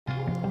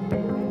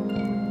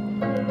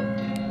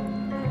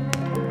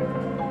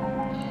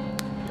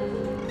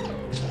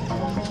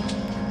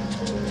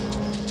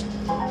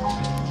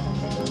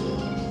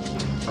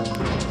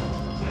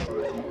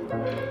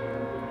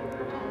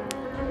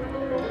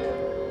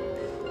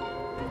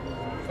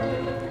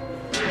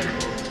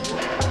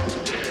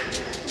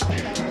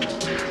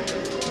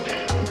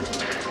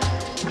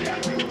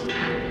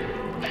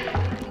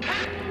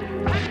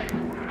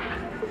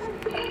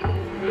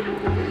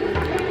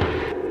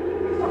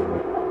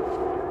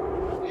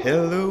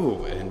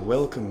Hello, and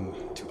welcome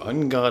to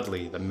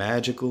Ungodly, the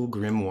Magical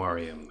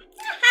Grimoirium.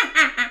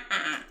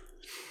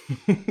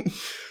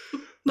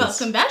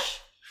 Welcome,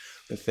 Besh.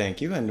 Thank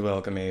you, and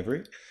welcome,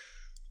 Avery.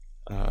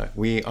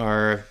 We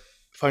are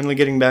finally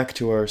getting back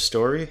to our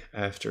story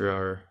after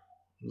our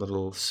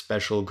little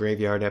special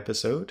graveyard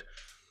episode.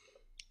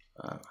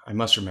 I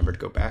must remember to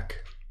go back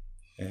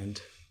and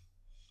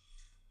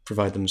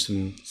provide them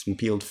some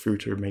peeled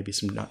fruit or maybe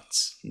some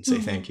nuts and say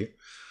thank you.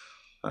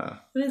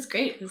 It was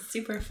great. It was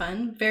super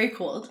fun. Very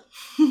cold.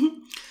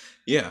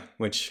 Yeah,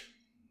 which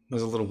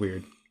was a little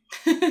weird.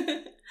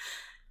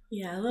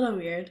 Yeah, a little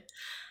weird.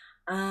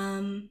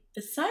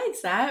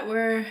 Besides that,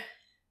 we're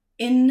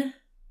in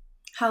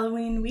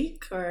Halloween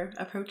week or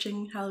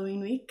approaching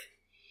Halloween week.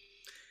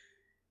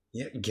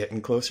 Yeah,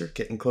 getting closer.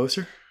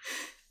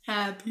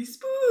 Happy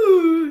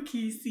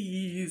spooky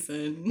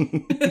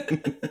season.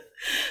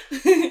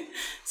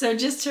 So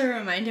just to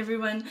remind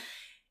everyone,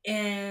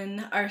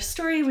 in our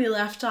story we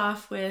left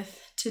off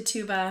with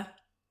Tituba,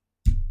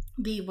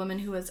 the woman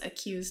who was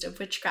accused of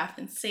witchcraft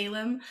in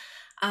Salem,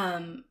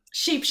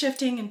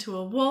 shape-shifting into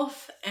a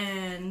wolf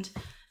and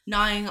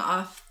gnawing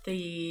off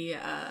the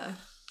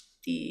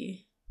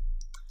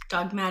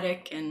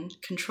dogmatic and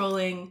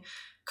controlling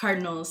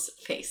cardinal's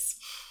face.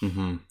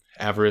 Mm-hmm.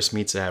 Avarice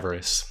meets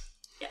avarice.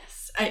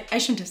 Yes. I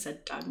shouldn't have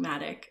said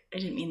dogmatic. I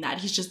didn't mean that.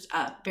 He's just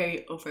a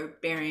very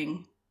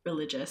overbearing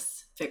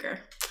religious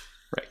figure.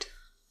 Right.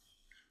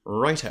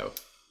 Righto.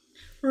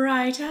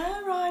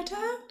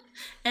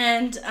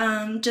 And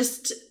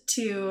just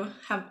to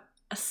have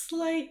a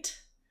slight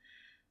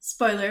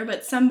spoiler,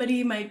 but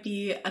somebody might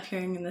be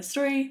appearing in the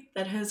story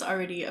that has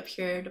already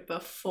appeared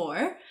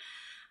before.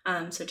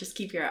 So just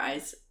keep your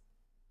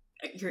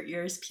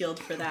ears peeled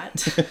for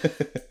that.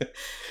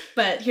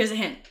 But here's a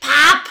hint.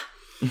 Pop!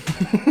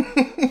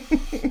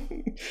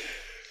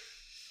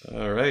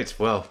 All right.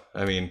 Well,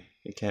 I mean,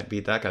 you can't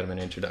beat that kind of an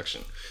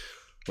introduction.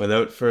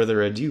 Without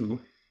further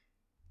ado,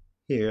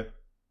 here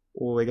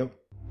we go.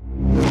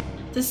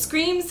 The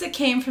screams that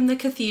came from the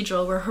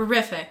cathedral were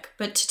horrific,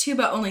 but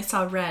Tituba only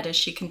saw red as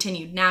she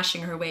continued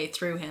gnashing her way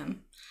through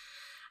him.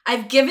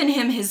 I've given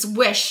him his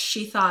wish,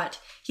 she thought.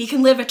 He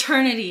can live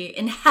eternity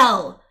in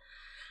hell.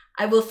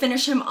 I will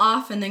finish him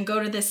off and then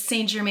go to this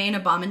Saint Germain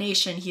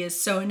abomination he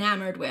is so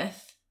enamored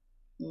with.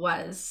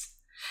 Was.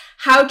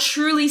 How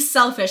truly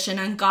selfish and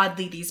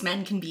ungodly these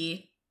men can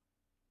be.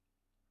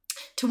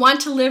 To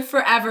want to live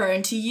forever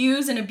and to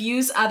use and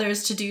abuse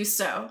others to do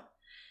so.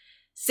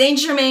 Saint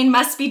Germain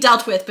must be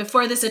dealt with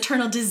before this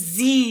eternal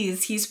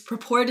disease he's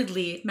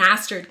purportedly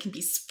mastered can be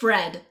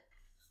spread.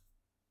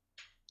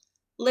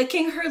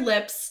 Licking her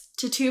lips,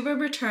 Tituba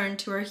returned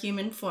to her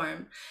human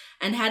form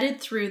and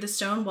headed through the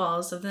stone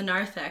walls of the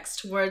narthex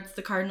towards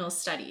the cardinal's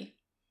study.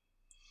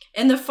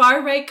 In the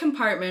far right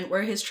compartment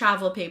were his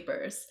travel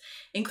papers,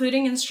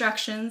 including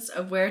instructions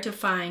of where to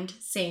find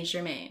Saint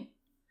Germain.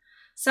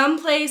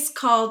 Some place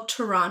called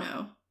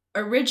Toronto,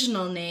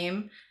 original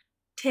name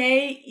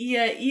Te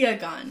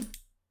Iagan.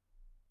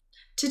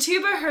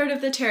 Tituba heard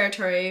of the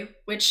territory,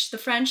 which the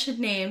French had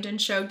named and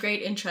showed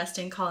great interest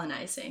in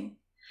colonizing.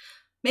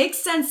 Makes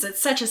sense that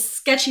such a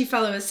sketchy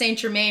fellow as Saint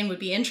Germain would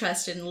be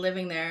interested in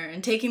living there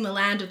and taking the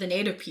land of the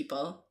native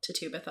people,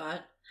 Tituba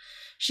thought.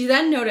 She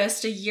then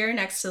noticed a year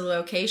next to the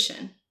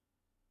location.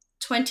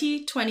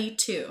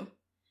 2022.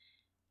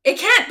 It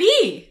can't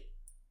be!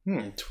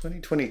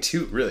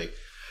 2022, really.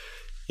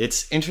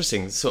 It's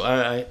interesting. So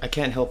I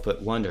can't help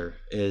but wonder,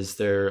 is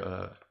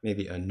there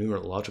maybe a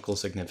numerological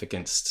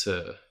significance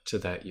to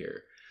that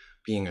year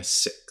being a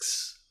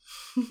 6?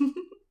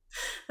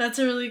 That's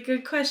a really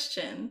good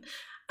question.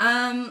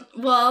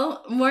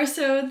 Well, more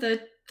so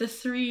the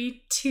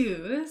 3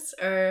 2s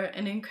are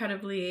an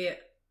incredibly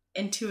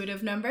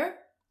intuitive number.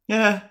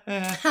 Yeah,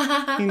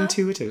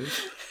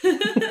 intuitive.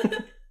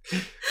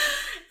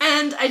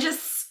 And I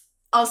just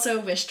also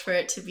wished for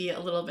it to be a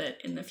little bit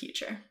in the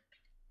future.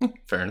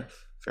 Fair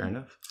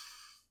enough.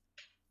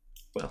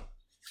 Well,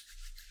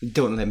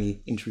 don't let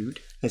me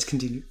intrude. Let's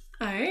continue.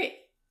 All right.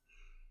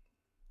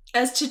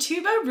 As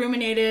Tituba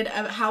ruminated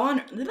about how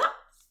on...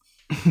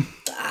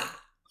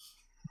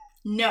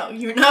 No,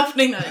 you're not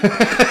putting that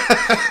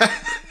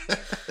in.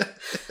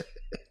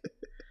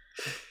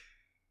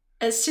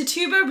 As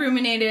Tituba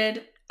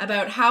ruminated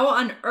about how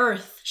on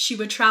earth she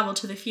would travel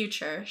to the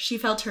future, she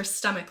felt her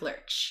stomach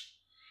lurch.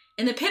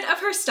 In the pit of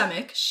her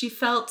stomach, she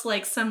felt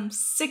like some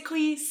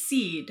sickly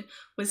seed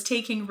was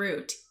taking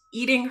root,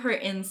 eating her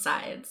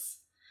insides.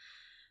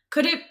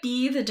 Could it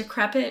be the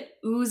decrepit,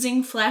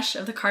 oozing flesh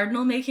of the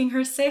cardinal making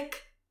her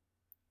sick?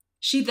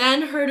 She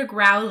then heard a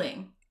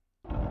growling.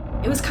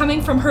 It was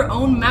coming from her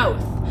own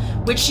mouth,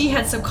 which she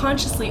had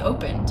subconsciously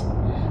opened.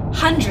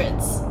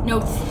 Hundreds,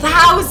 no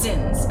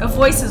thousands of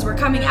voices were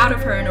coming out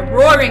of her in a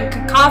roaring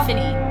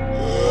cacophony.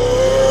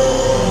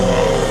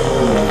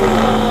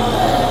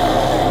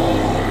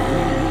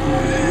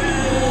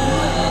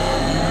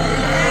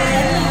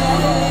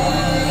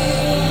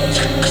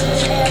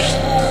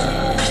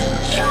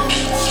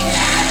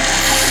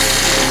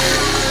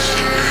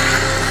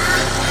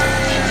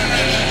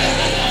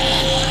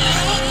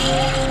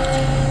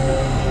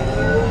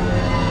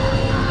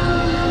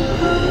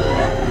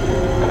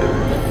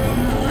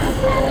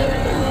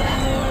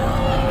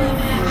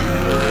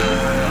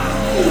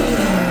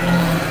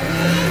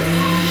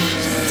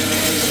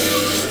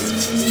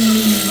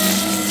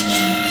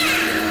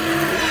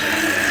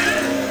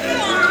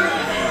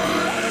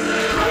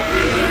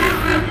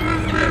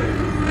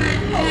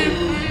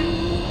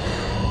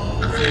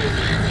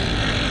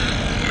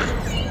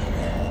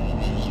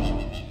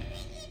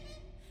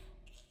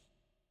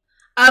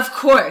 Of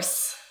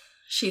course,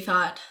 she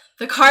thought.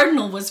 The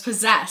cardinal was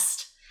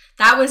possessed.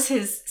 That was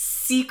his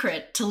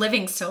secret to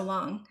living so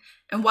long,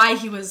 and why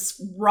he was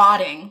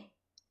rotting.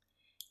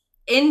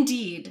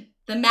 Indeed,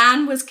 the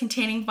man was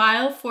containing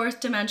vile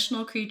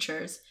fourth-dimensional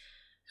creatures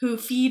who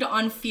feed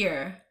on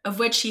fear, of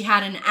which he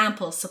had an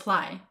ample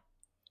supply.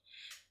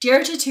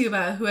 Dear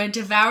Tituba, who had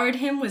devoured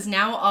him, was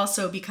now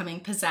also becoming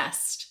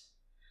possessed.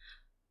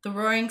 The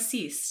roaring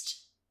ceased,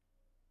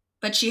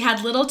 but she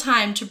had little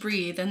time to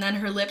breathe, and then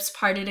her lips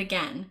parted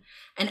again,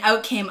 and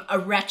out came a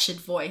wretched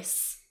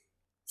voice.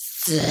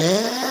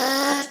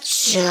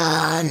 Search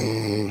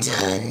underneath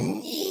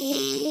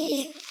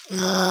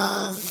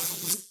the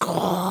sconce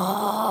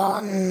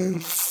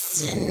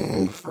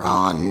in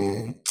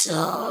front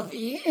of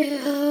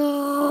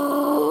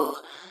you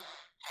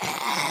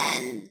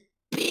and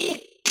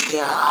pick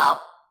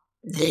up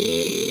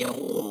the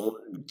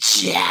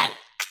object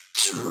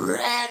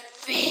revealed.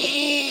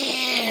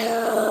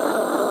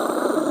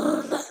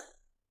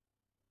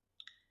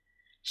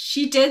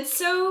 She did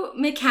so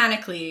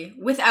mechanically,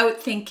 without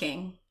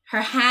thinking.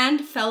 Her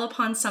hand fell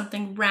upon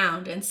something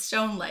round and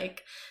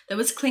stone-like that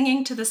was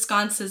clinging to the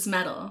sconce's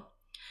metal.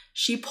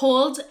 She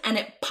pulled, and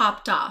it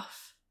popped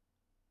off.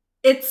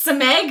 It's a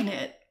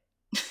magnet.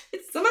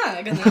 It's a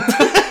magnet.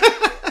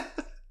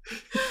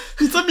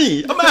 It's a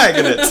me, a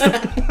magnet.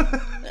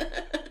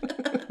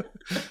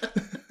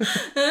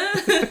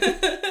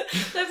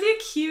 That'd be a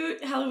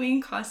cute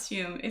Halloween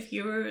costume if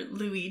you were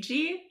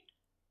Luigi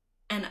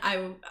and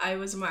I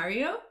was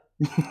Mario.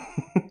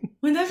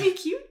 Wouldn't that be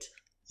cute?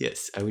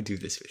 Yes, I would do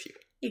this with you.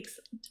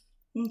 Excellent.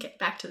 Okay,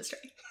 back to the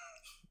story.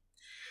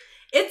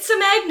 It's a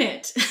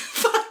magnet.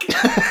 Fuck.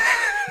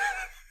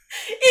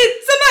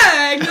 It's a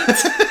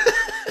magnet.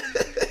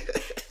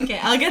 Okay,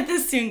 I'll get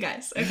this soon,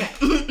 guys. Okay.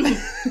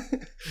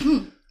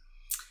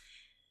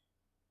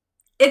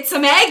 It's a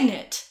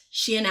magnet,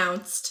 she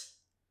announced.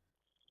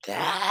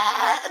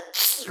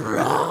 That's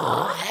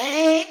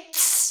right.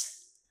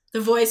 The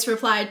voice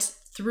replied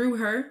through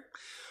her.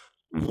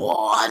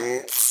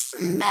 Once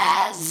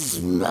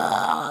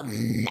Mesmer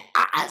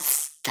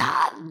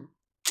mastered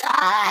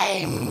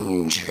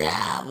time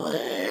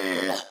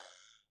travel,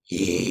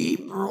 he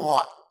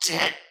brought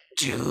it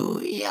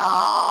to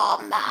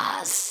your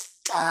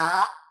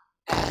master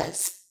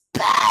as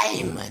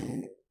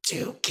payment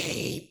to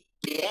keep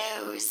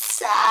you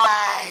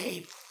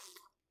safe.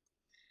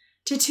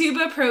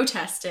 Tituba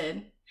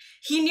protested.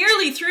 He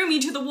nearly threw me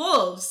to the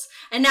wolves,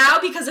 and now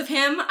because of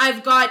him,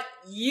 I've got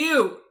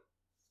you.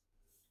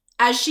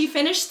 As she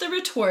finished the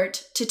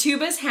retort,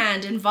 Tituba's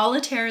hand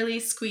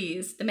involuntarily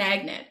squeezed the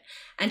magnet,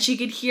 and she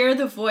could hear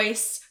the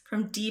voice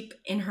from deep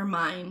in her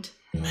mind.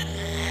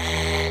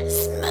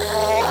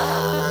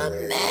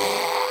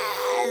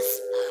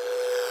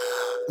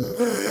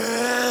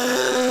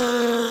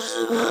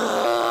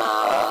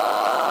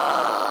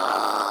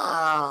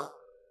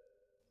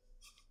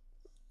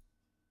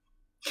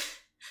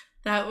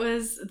 That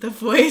was the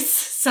voice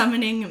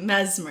summoning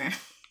Mesmer.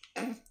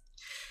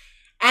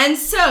 And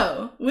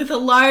so, with a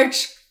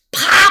large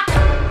pop,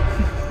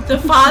 the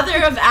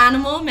father of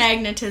animal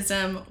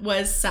magnetism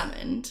was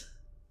summoned.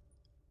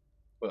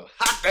 Well,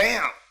 hot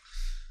damn!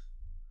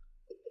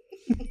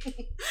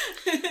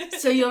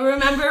 So you'll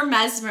remember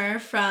Mesmer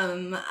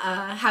from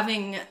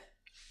having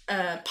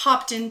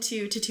popped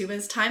into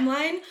Tituba's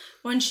timeline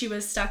when she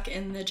was stuck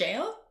in the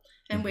jail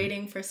and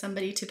waiting for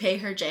somebody to pay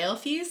her jail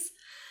fees.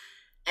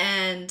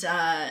 And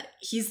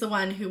he's the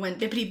one who went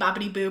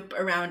bippity-boppity-boop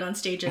around on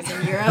stages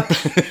in Europe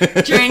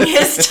during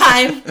his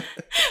time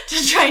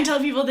to try and tell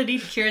people that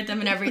he'd cured them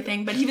and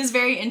everything. But he was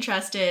very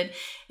interested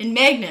in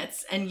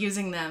magnets and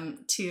using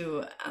them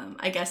to,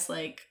 I guess,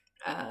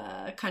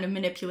 kind of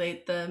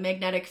manipulate the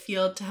magnetic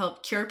field to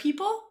help cure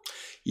people.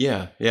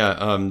 Yeah.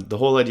 The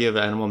whole idea of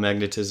animal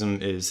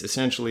magnetism is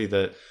essentially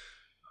that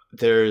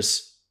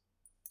there's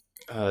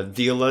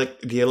the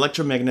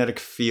electromagnetic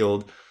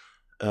field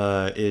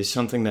is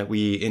something that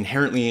we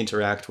inherently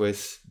interact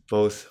with,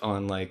 both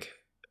on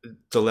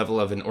the level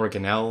of an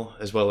organelle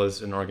as well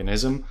as an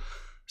organism.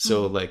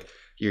 So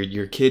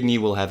your kidney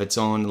will have its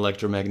own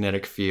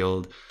electromagnetic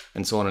field,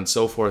 and so on and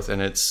so forth.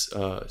 And it's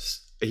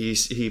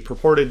he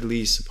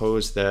purportedly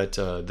supposed that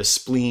the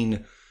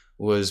spleen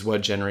was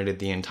what generated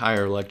the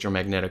entire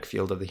electromagnetic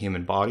field of the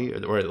human body,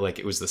 or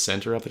it was the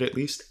center of it at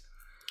least.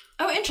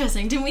 Oh,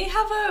 interesting. Didn't we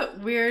have a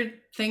weird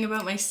thing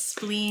about my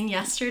spleen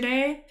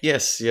yesterday?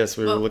 Yes.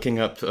 We were looking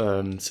up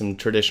some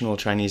traditional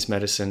Chinese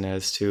medicine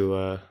as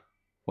to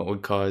what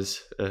would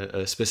cause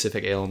a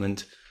specific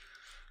ailment.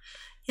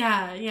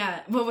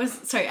 Yeah. What was...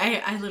 Sorry,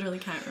 I literally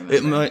can't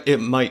remember. It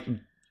might...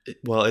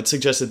 Well, it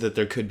suggested that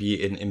there could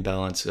be an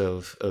imbalance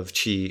of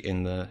qi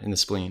in the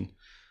spleen.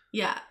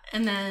 Yeah,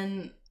 and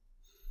then...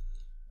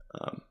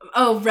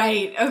 oh,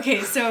 right.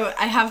 Okay, so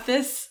I have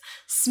this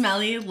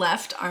smelly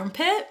left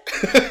armpit.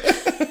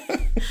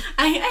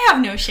 I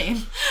have no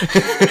shame.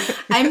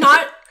 I'm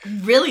not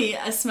really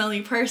a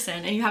smelly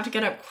person, and you have to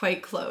get up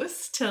quite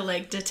close to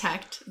like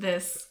detect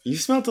this You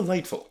smell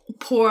delightful.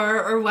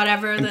 pore or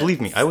whatever. And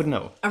believe me, I would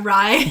know.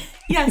 Awry.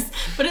 Yes,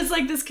 but it's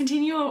like this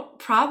continual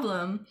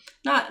problem,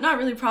 not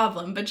really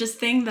problem, but just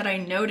thing that I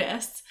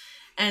noticed.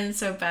 And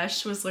so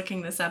Besh was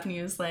looking this up, and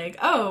he was like,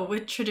 oh,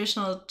 with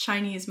traditional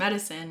Chinese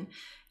medicine,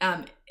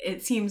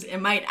 it seems it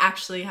might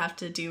actually have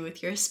to do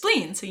with your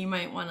spleen, so you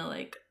might want to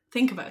like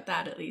think about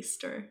that at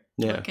least, or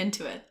look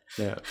into it.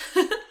 Yeah.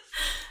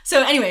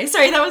 So anyway,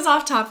 sorry, that was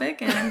off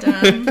topic and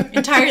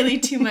entirely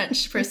too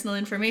much personal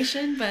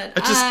information, but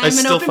I'm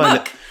an open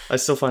book. I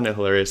still find it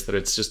hilarious that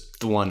it's just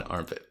the one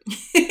armpit.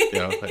 You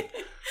know, like,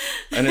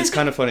 and it's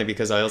kind of funny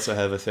because I also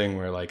have a thing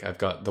where like I've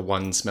got the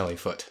one smelly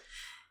foot.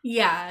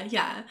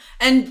 Yeah.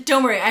 And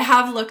don't worry, I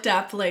have looked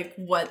up like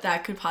what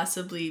that could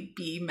possibly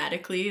be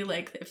medically,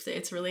 like if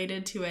it's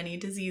related to any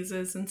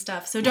diseases and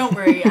stuff. So don't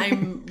worry,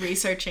 I'm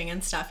researching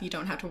and stuff. You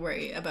don't have to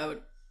worry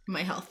about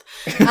my health.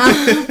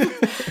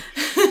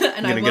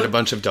 And I'm going to get a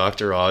bunch of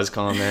Dr. Oz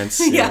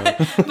comments. Yeah,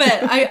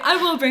 but I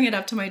will bring it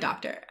up to my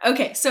doctor.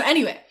 Okay, so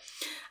anyway.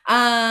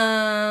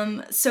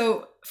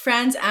 So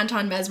Franz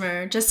Anton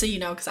Mesmer, just so you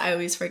know, because I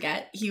always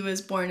forget, he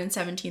was born in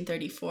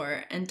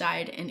 1734 and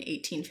died in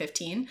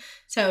 1815.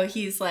 So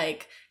he's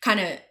like kind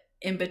of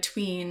in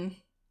between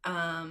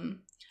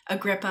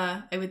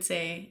Agrippa, I would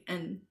say,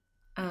 and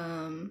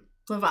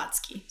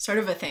Blavatsky, sort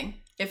of a thing,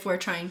 if we're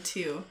trying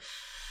to...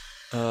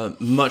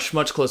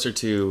 much closer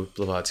to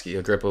Blavatsky.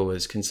 Agrippa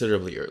was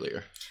considerably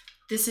earlier.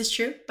 This is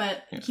true,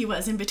 but he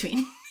was in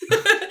between.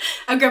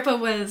 Agrippa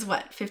was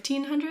what,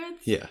 1500s?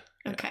 Yeah.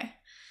 Okay.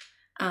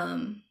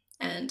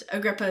 And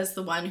Agrippa is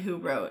the one who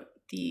wrote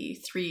the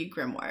 3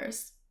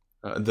 grimoires.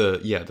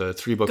 The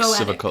 3 books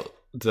of occult,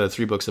 the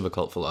 3 books of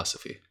occult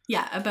philosophy.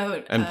 Yeah,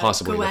 about and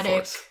possibly the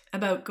 4th.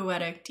 About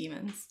goetic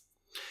demons.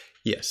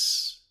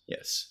 Yes. Yeah.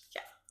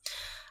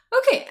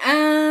 Okay.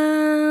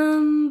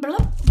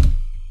 Blah.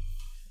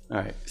 All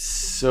right,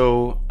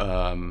 so,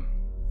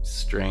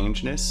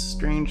 strangeness.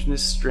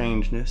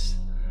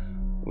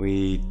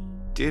 We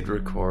did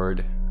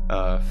record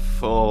a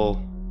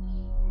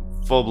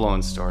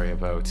full-blown story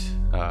about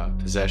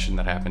possession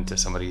that happened to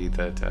somebody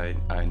that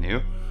I knew.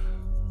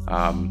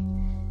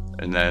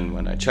 And then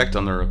when I checked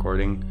on the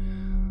recording,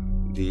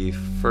 the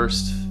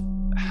first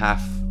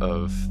half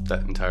of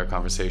that entire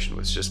conversation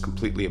was just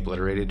completely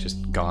obliterated,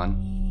 just gone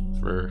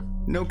for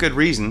no good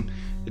reason.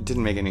 It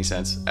didn't make any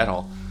sense at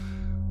all.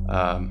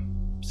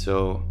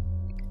 So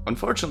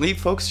unfortunately,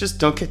 folks just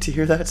don't get to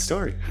hear that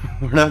story.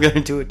 We're not going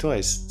to do it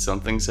twice.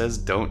 Something says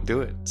don't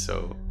do it.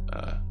 So,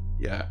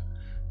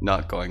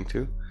 not going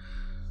to.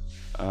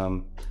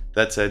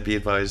 That said, be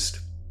advised,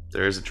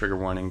 there is a trigger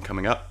warning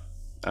coming up.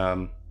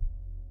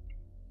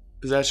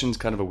 Possession's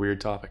kind of a weird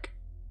topic,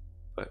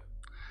 but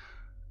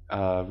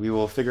we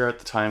will figure out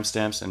the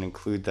timestamps and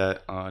include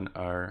that on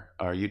our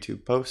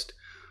YouTube post,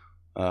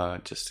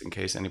 just in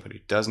case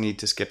anybody does need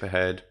to skip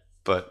ahead.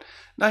 But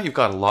now you've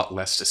got a lot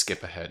less to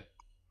skip ahead.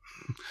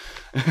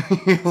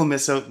 You'll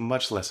miss out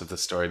much less of the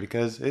story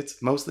because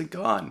it's mostly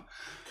gone.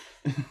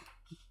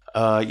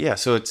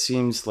 So it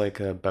seems like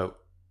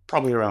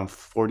probably around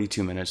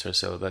 42 minutes or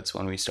so, that's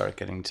when we start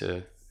getting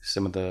to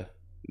some of the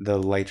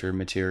lighter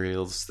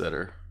materials that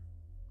are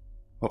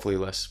hopefully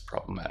less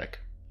problematic.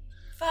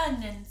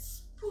 Fun and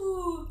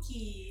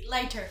spooky,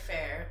 lighter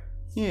fare.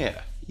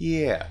 Yeah.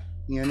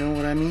 You know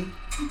what I mean?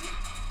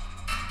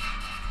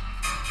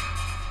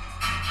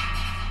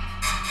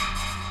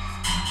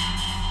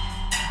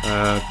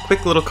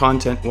 Quick little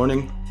content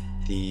warning.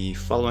 The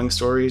following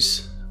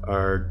stories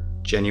are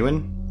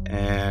genuine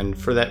and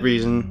for that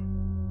reason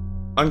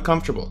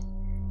uncomfortable.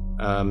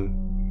 I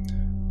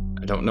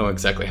don't know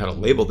exactly how to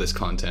label this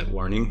content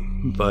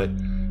warning, but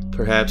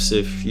perhaps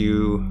if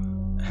you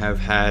have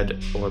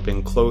had or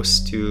been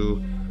close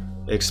to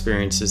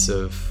experiences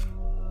of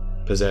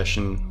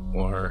possession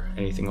or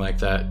anything like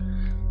that,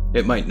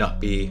 it might not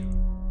be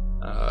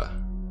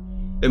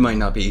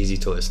easy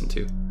to listen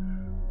to,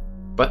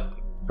 but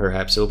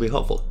perhaps it'll be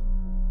helpful.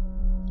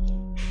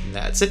 And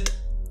that's it.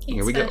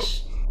 Here we go.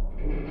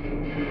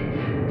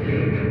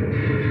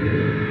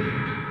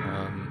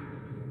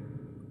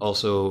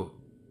 Also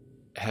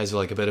has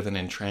like a bit of an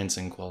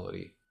entrancing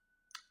quality.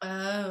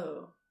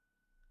 Oh.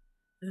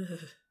 Ugh.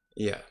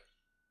 Yeah.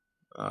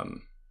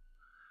 And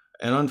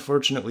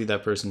unfortunately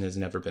that person has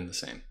never been the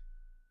same.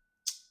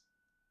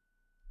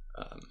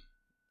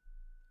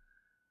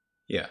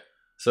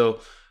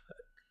 So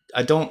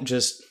I don't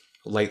just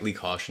lightly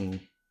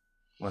caution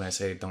when I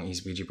say don't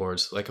use Ouija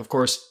boards. Like, of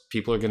course,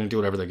 people are going to do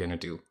whatever they're going to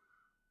do.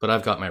 But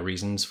I've got my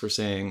reasons for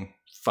saying,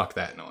 fuck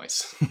that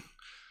noise.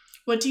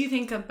 What do you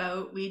think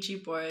about Ouija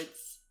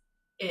boards?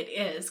 It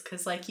is,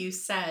 because like you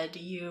said,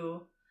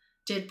 you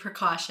did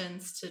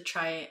precautions to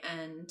try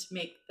and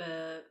make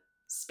the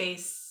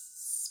space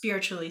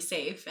spiritually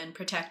safe and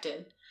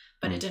protected,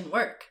 but it didn't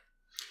work.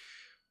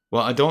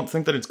 Well, I don't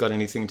think that it's got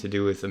anything to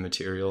do with the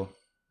material.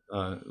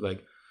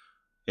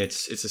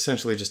 It's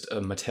essentially just a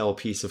Mattel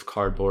piece of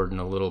cardboard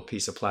and a little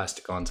piece of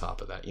plastic on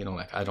top of that. You know,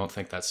 like, I don't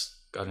think that's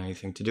got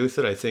anything to do with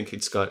it. I think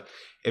it's got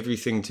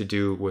everything to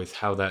do with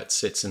how that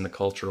sits in the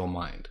cultural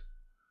mind.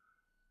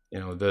 You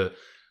know,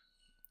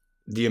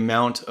 the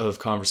amount of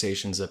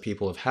conversations that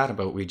people have had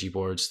about Ouija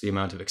boards, the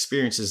amount of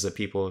experiences that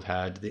people have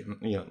had,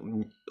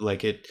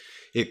 like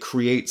it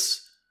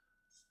creates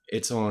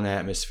its own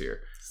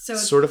atmosphere. So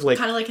it's sort of like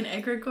kind of like an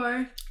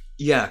egregore.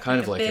 Yeah, kind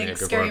of like an big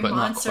egregore, scary but not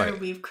monster quite.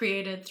 we've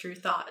created through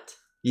thought.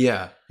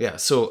 Yeah.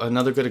 So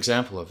another good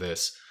example of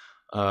this,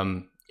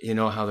 you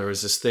know how there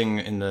was this thing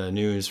in the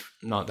news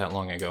not that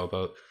long ago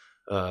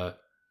about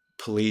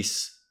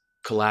police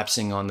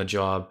collapsing on the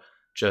job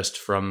just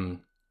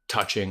from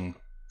touching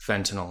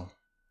fentanyl.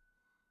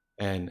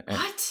 And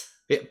What?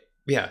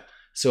 yeah.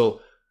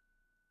 So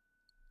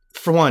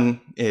for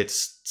one,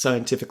 it's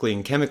scientifically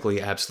and chemically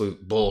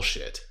absolute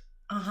bullshit.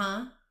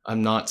 Uh-huh.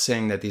 I'm not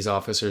saying that these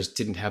officers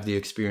didn't have the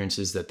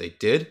experiences that they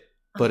did,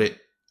 but it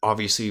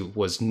obviously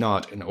was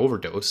not an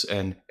overdose.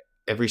 And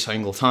every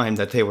single time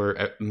that they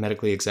were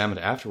medically examined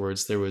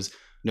afterwards, there was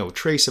no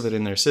trace of it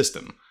in their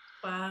system.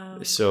 Wow.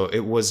 So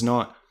it was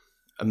not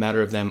a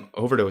matter of them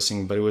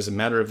overdosing, but it was a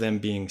matter of them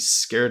being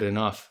scared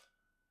enough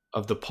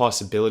of the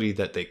possibility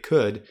that they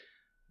could,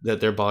 that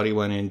their body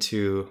went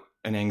into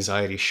an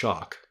anxiety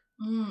shock.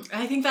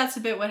 I think that's a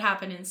bit what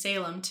happened in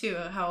Salem too,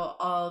 how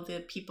all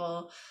the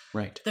people,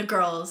 Right. the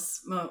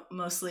girls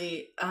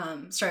mostly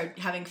started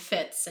having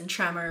fits and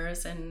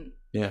tremors and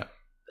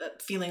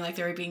feeling like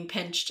they were being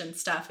pinched and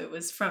stuff. It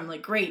was from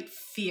like great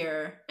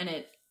fear, and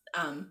it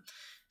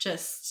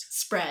just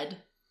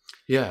spread.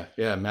 Yeah,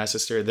 mass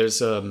hysteria.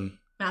 There's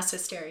mass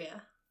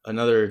hysteria.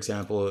 Another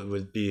example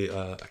would be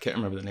I can't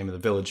remember the name of the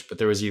village, but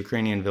there was a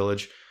Ukrainian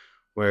village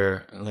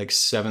where like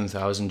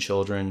 7,000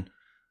 children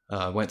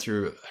went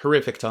through a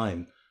horrific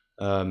time,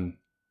 and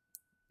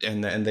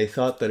they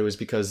thought that it was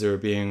because they were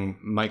being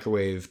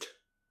microwaved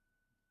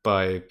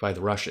by the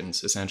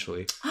Russians,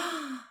 essentially.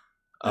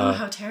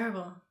 How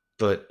terrible!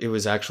 But it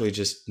was actually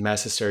just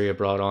mass hysteria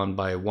brought on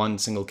by one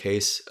single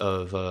case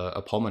of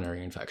a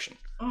pulmonary infection.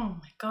 Oh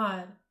my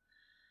god.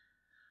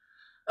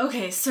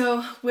 Okay,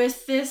 so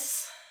with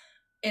this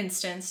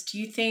instance, do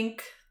you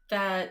think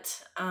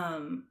that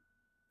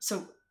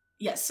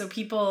so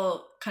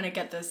people kind of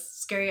get this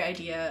scary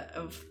idea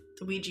of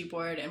the Ouija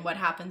board and what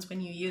happens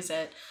when you use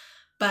it,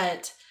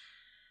 but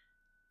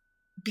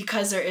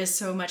because there is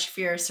so much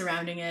fear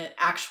surrounding it,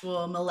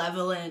 actual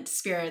malevolent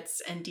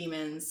spirits and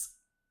demons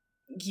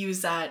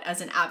use that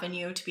as an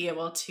avenue to be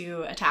able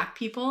to attack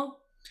people?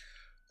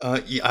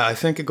 Yeah, I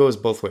think it goes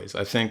both ways.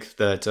 I think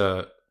that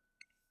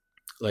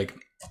like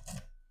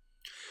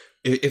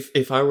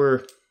if I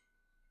were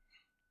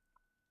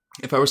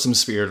some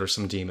spirit or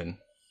some demon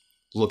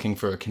looking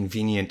for a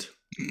convenient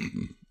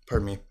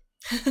pardon me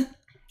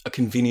a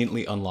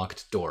conveniently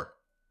unlocked door,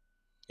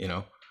 you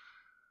know,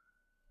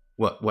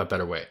 what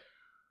better way?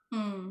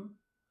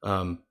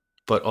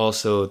 But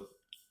also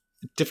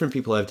different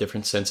people have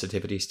different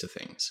sensitivities to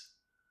things.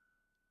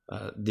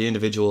 The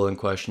individual in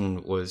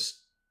question was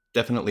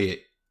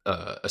definitely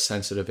a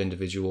sensitive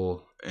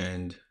individual,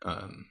 and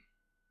how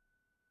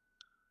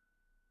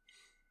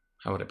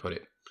would I put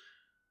it?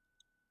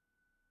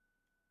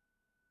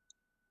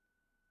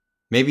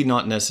 Maybe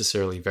not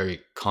necessarily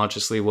very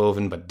consciously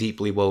woven, but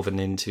deeply woven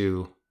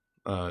into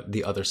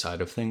the other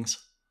side of things.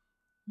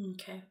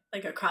 Okay,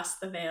 like across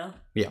the veil.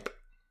 Yep.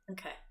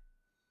 Okay.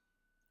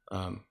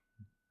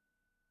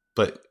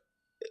 But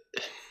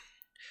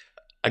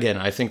again,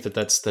 I think that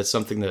that's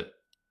something that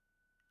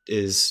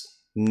is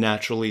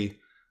naturally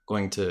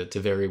going to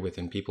vary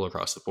within people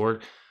across the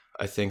board.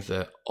 I think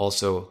that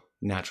also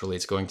naturally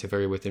it's going to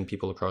vary within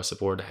people across the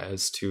board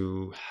as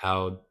to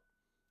how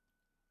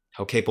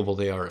capable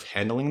they are of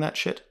handling that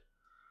shit,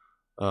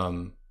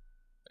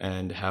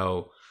 and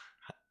how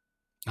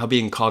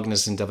being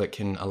cognizant of it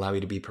can allow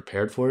you to be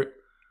prepared for it.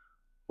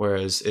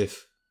 Whereas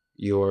if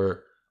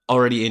you're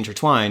already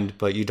intertwined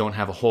but you don't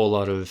have a whole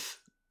lot of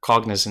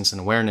cognizance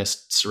and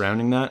awareness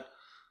surrounding that,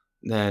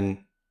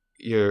 then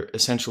you're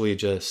essentially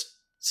just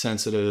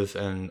sensitive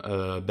and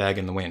a bag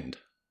in the wind.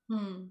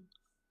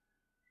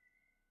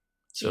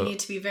 So you need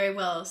to be very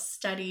well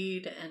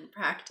studied and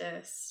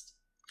practiced.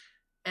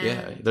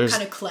 And there's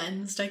kind of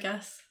cleansed, I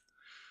guess.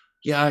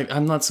 Yeah,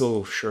 I'm not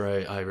so sure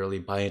I really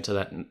buy into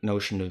that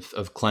notion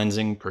of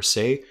cleansing per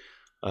se.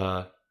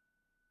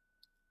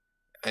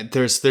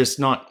 There's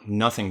not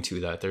nothing to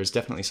that. There's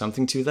definitely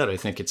something to that. I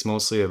think it's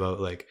mostly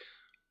about like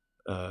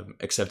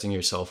accepting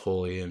yourself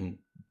wholly and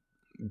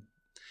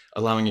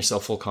allowing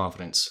yourself full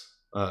confidence.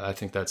 I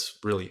think that's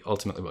really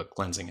ultimately what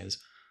cleansing is.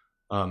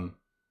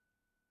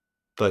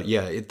 But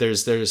yeah,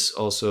 there's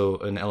also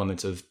an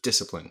element of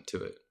discipline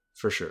to it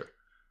for sure.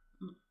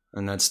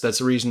 And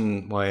that's a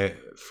reason why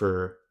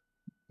for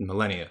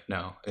millennia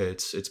now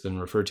it's been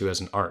referred to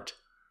as an art,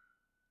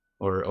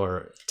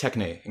 or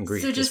techne in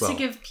Greek. So just as well. to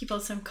give people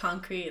some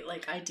concrete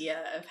like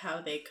idea of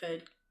how they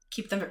could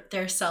keep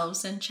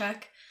themselves in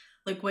check,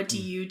 like what do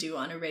you do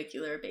on a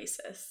regular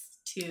basis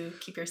to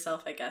keep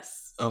yourself, I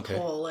guess,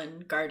 whole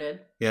and guarded?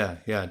 Yeah,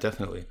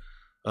 definitely.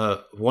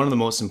 One of the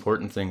most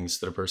important things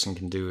that a person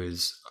can do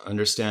is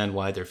understand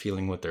why they're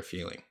feeling what they're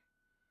feeling.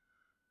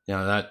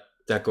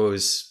 that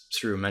goes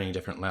through many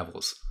different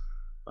levels.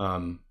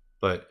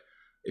 But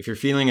if you're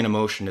feeling an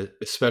emotion,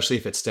 especially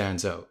if it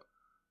stands out,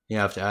 you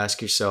have to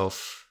ask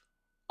yourself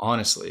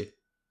honestly,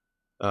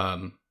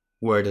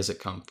 where does it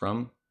come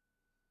from?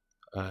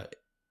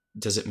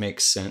 Does it make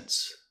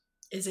sense?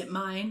 Is it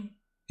mine?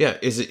 Yeah,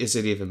 is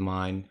it even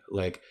mine?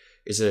 Like,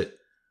 is it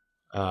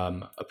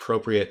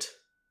appropriate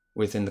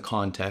within the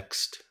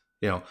context?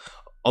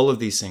 All of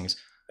these things,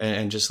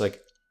 and just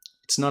like,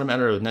 it's not a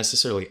matter of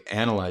necessarily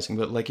analyzing,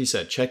 but like you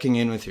said, checking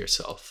in with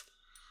yourself,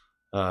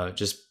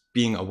 just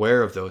being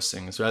aware of those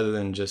things rather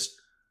than just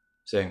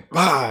saying,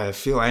 I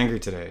feel angry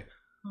today,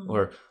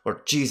 or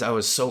geez, I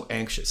was so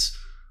anxious,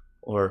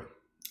 or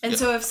and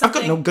so if I've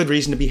got no good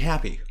reason to be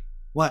happy.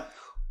 What?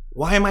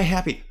 Why am I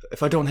happy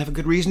if I don't have a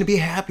good reason to be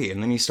happy?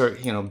 And then you start,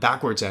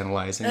 backwards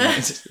analyzing.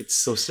 It's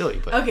so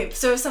silly. But okay,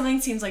 so if something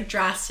seems like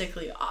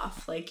drastically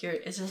off, like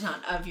it's just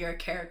not of your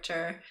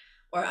character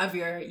or of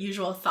your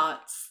usual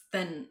thoughts,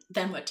 then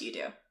what do you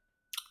do?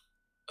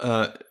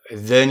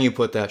 Then you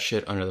put that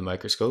shit under the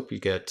microscope. You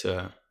get, you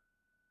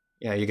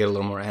get a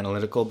little more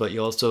analytical, but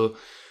you also...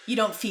 You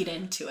don't feed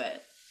into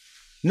it.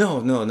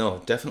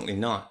 No, definitely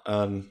not.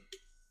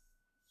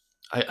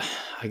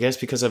 I guess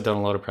because I've done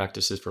a lot of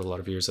practices for a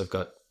lot of years, I've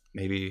got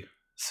maybe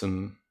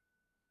some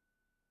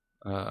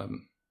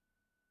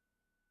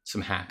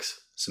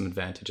hacks, some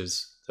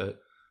advantages that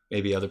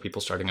maybe other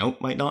people starting out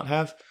might not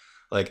have.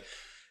 Like,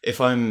 if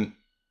I'm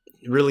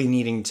really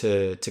needing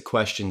to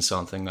question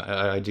something,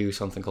 I do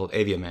something called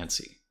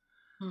aviomancy,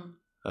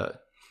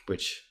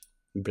 which,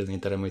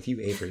 brilliant that I'm with you,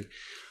 Avery.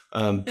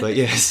 But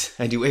yes,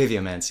 I do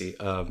aviomancy.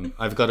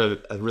 I've got a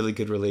really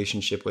good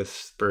relationship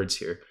with birds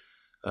here,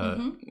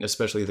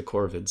 especially the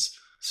corvids.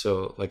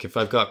 So, like, if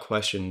I've got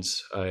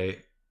questions,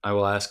 I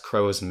will ask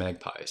crows and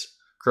magpies.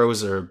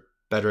 Crows are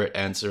better at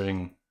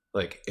answering,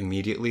 like,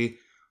 immediately.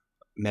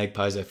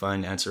 Magpies, I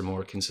find, answer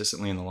more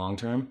consistently in the long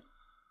term.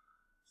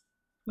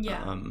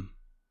 Yeah.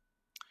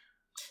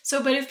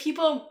 So, but if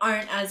people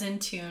aren't as in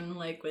tune,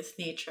 like, with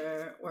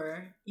nature,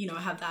 or,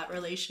 have that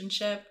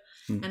relationship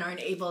and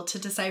aren't able to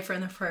decipher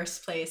in the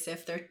first place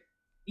if they're,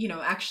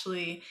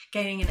 actually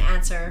getting an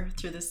answer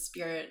through the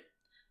spirit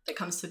that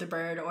comes through the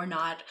bird or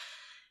not,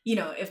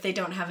 if they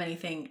don't have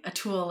a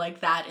tool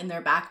like that in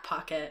their back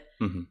pocket,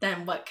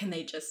 then what can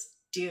they just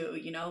do?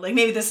 Like,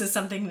 maybe this is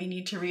something we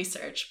need to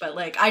research, but,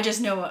 like, I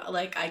just know,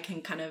 like, I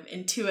can kind of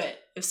intuit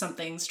if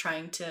something's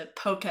trying to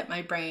poke at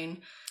my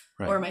brain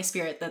or my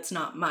spirit that's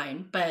not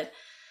mine. But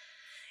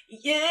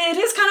it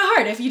is kind of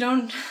hard if you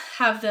don't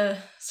have the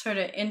sort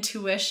of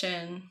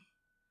intuition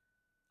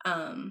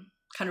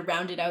kind of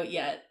rounded out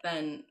yet,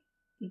 then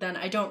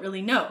I don't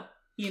really know,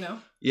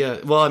 Yeah,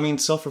 well, I mean,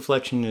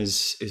 self-reflection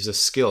is a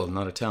skill,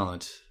 not a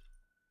talent.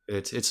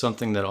 It's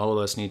something that all of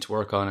us need to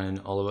work on, and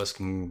all of us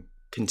can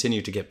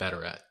continue to get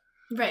better at.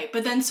 Right,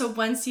 but then so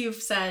once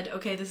you've said,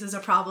 okay, this is a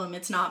problem,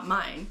 it's not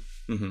mine.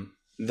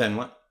 Then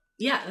what?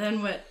 Yeah,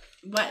 then what?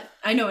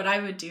 I know what I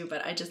would do,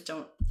 but I just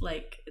don't,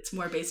 like, it's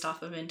more based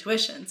off of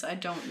intuition, so I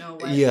don't know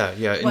what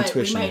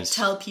intuition we might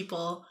tell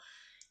people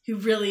who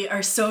really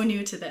are so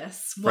new to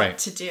this what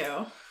to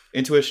do.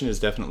 Intuition is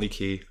definitely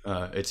key.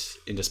 It's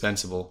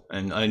indispensable,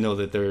 and I know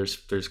that there's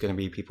going to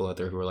be people out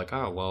there who are like,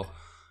 oh, well,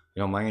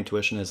 my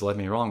intuition has led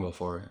me wrong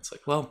before. It's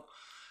like, well,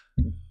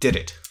 did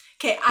it?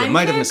 Okay, I'm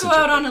going to go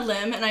out on a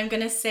limb, and I'm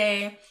going to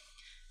say,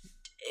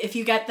 if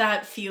you get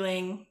that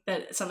feeling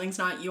that something's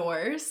not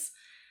yours,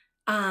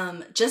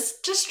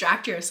 just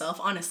distract yourself,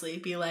 honestly.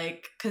 Be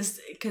like,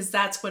 because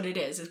that's what it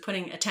is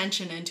putting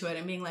attention into it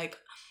and being like,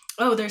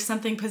 oh, there's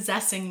something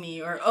possessing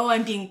me, or, oh,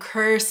 I'm being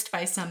cursed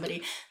by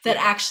somebody, that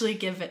actually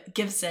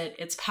gives it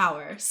its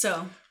power.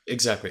 So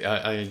exactly.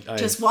 I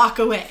just walk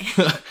away.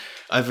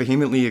 I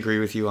vehemently agree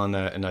with you on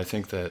that. And I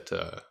think that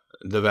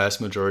the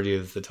vast majority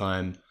of the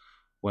time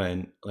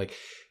when, like,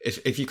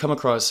 if you come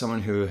across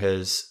someone who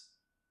has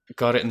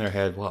got it in their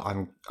head,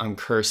 well, I'm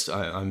cursed,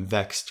 I'm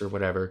vexed or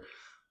whatever.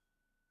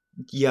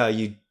 Yeah,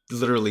 you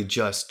literally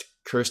just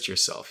cursed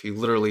yourself. You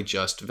literally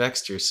just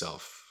vexed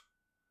yourself.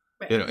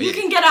 Right. You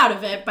can get out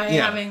of it by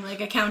having,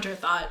 like, a counter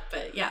thought,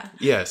 but yeah.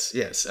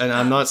 Yes. And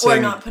I'm not saying...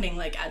 Or not putting,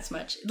 like, as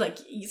much... Like,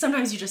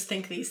 sometimes you just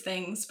think these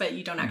things, but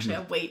you don't actually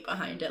have weight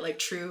behind it, like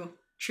true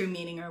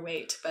meaning or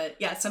weight. But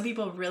yeah, some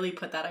people really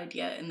put that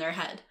idea in their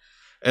head.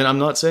 And I'm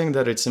not saying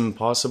that it's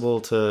impossible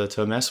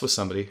to mess with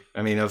somebody.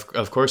 I mean,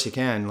 of course you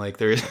can. Like,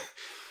 there's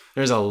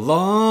a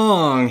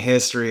long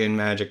history in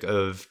magic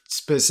of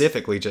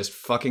specifically just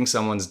fucking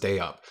someone's day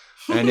up.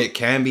 And it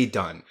can be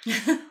done.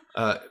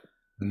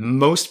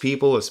 Most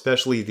people,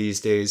 especially these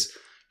days,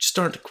 just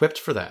aren't equipped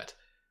for that.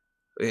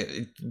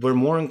 We're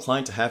more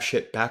inclined to have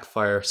shit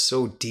backfire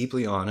so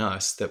deeply on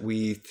us that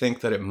we think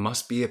that it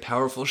must be a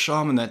powerful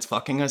shaman that's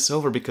fucking us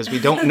over because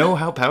we don't know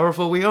how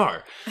powerful we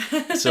are.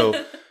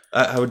 So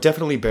I would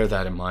definitely bear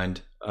that in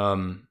mind.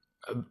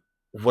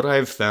 What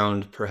I've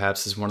found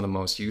perhaps is one of the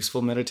most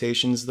useful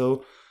meditations,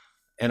 though,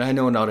 and I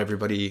know not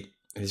everybody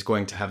is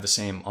going to have the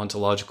same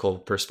ontological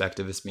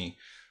perspective as me,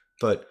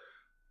 but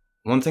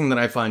one thing that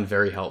I find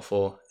very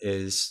helpful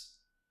is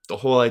the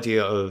whole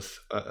idea of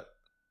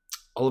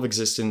all of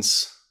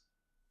existence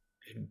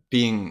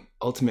being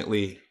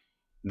ultimately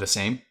the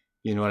same.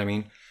 You know what I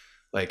mean?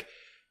 Like,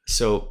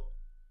 so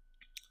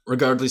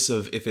regardless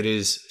of if it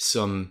is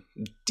some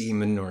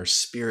demon or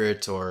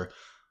spirit or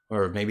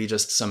maybe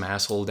just some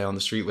asshole down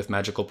the street with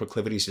magical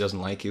proclivities who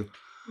doesn't like you,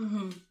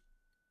 Mm-hmm.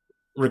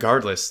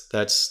 regardless,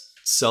 that's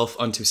self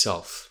unto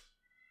self.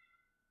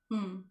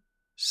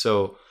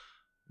 So,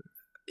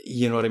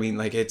 you know what I mean?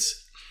 Like,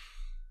 it's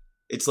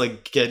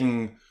like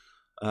getting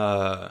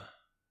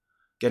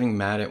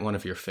mad at one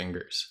of your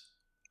fingers.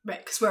 Right,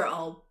 because we're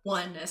all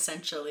one,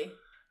 essentially.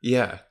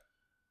 Yeah,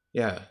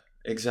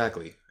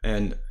 exactly.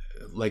 And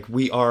like,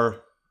 we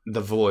are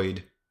the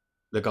void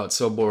that got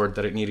so bored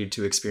that it needed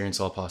to experience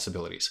all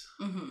possibilities.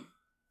 Mm-hmm.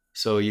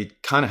 So you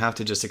kind of have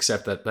to just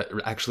accept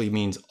that actually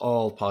means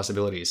all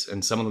possibilities,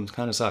 and some of them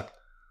kind of suck,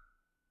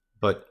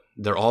 but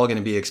they're all going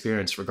to be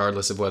experienced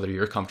regardless of whether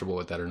you're comfortable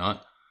with that or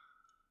not.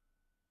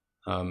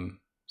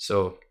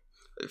 So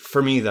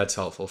for me, that's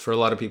helpful. For a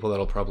lot of people,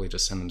 that'll probably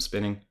just send them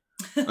spinning.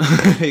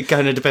 It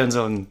kind of depends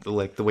on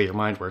the way your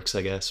mind works,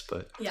 I guess.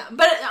 But yeah,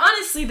 but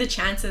honestly, the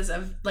chances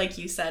of, like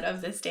you said,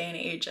 of this day and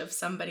age of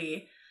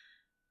somebody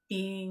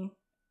being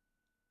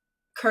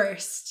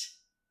cursed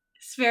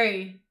is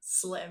very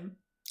slim.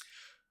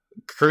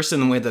 Cursed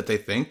in the way that they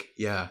think,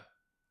 yeah.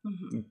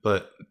 Mm-hmm.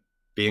 But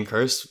being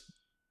cursed,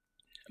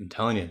 I'm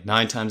telling you,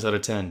 9 times out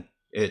of 10,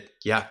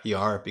 you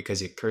are,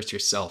 because you cursed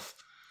yourself.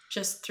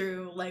 Just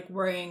through like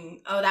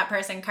worrying, oh, that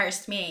person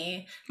cursed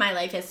me. My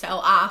life is so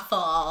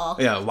awful.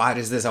 Yeah, why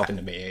does this happen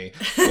to me?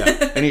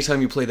 Yeah.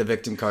 Anytime you play the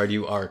victim card,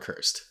 you are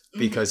cursed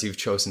because you've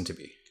chosen to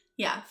be.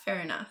 Yeah, fair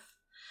enough.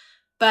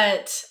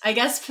 But I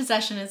guess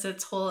possession is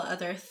its whole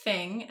other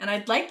thing. And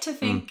I'd like to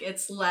think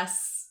it's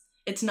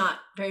not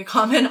very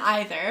common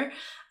either.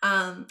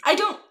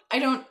 I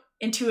don't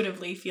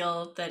intuitively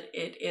feel that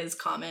it is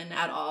common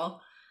at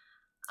all.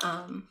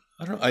 I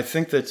don't know. I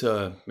think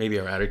that maybe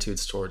our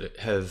attitudes toward it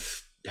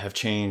have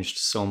changed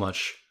so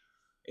much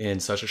in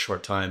such a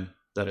short time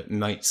that it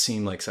might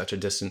seem like such a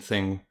distant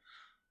thing,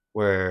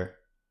 where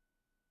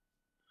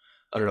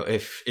I don't know,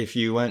 if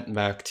you went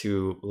back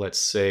to, let's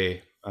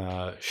say,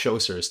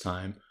 Chaucer's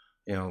time,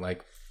 you know,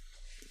 like,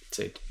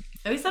 say,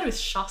 I always thought it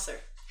was Chaucer.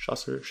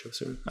 Chaucer,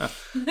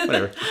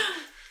 whatever.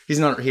 He's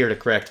not here to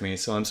correct me,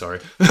 so I'm sorry.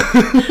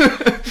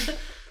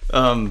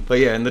 But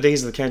yeah, in the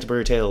days of the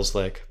Canterbury Tales,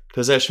 like,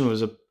 possession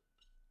was a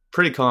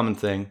pretty common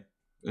thing.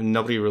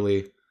 Nobody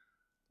really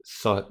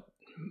thought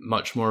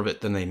much more of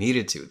it than they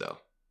needed to, though.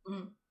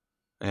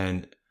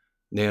 And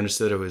they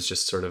understood it was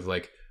just sort of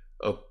like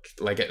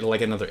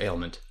another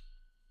ailment.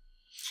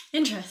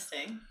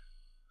 Interesting.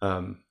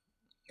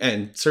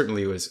 And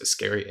certainly it was a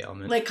scary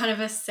ailment, like kind of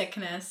a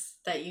sickness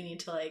that you need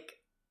to like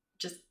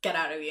just get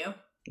out of you.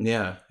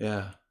 Yeah.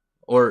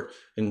 Or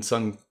in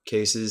some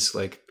cases,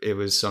 like, it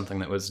was something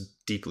that was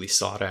deeply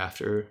sought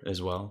after as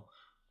well.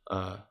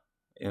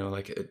 You know,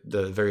 like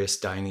the various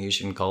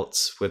Dionysian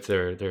cults with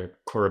their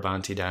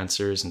Corybanti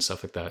dancers and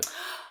stuff like that.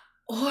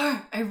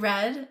 Or I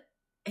read,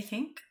 I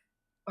think,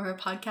 or a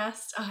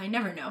podcast, I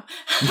never know,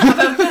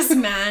 about this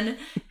man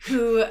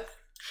who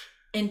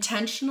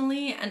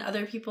intentionally, and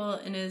other people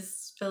in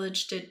his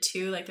village did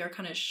too, like they were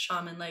kind of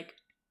shaman-like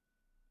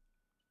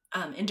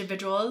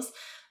individuals.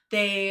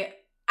 They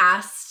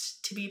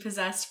asked to be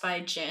possessed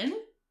by jinn.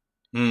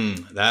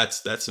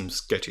 That's some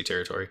sketchy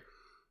territory.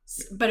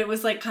 But it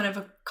was like kind of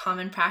a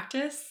common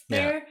practice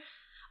there. Yeah.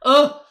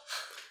 Oh!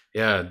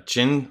 Yeah,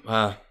 jinn,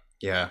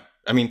 yeah.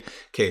 I mean,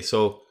 okay,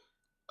 so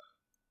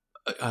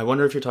I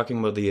wonder if you're talking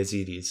about the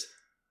Yazidis.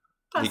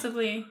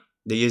 Possibly.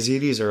 The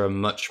Yazidis are a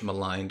much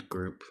maligned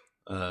group.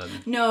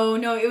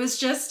 No, it was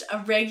just a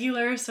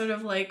regular sort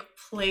of like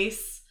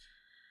place,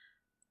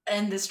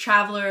 and this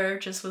traveler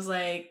just was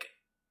like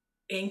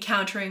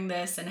encountering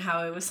this and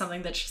how it was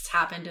something that just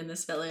happened in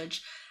this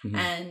village. Mm-hmm.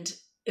 And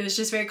it was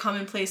just very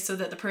commonplace so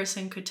that the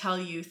person could tell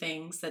you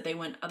things that they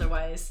wouldn't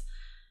otherwise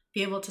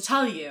be able to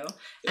tell you.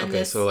 And okay,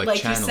 this, so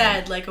like you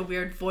said, like a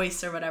weird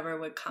voice or whatever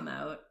would come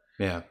out.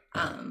 Yeah.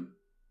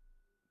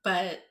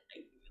 But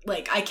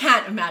like, I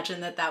can't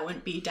imagine that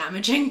wouldn't be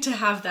damaging to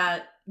have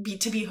that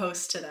be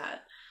host to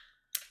that.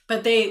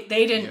 But they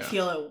didn't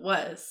feel it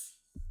was.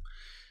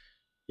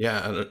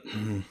 Yeah.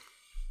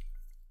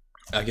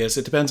 I guess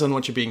it depends on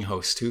what you're being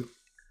host to.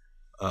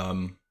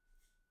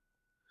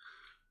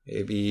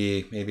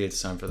 Maybe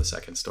it's time for the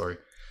second story.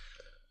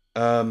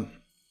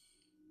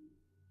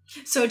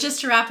 So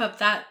just to wrap up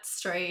that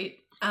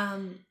story,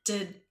 so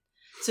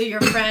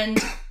your friend,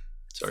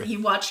 sorry, he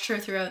watched her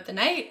throughout the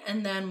night,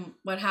 and then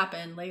what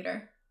happened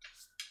later?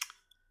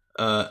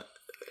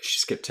 She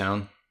skipped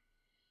town.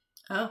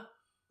 Oh.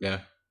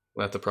 Yeah,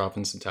 left the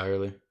province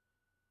entirely.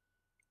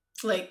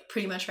 Like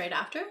pretty much right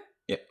after?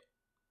 Yeah.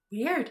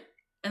 Weird.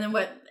 And then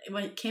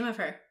what came of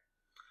her?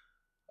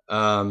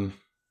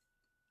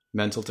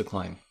 Mental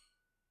decline.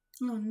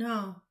 Oh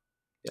no.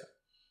 Yeah.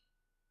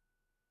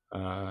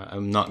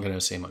 I'm not going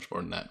to say much more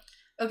than that.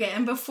 Okay,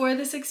 and before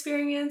this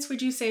experience,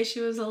 would you say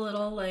she was a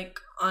little like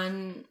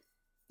on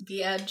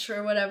the edge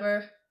or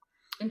whatever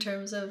in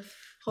terms of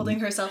holding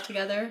herself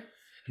together?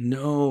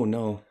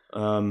 No.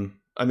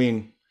 I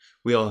mean,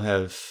 we all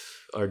have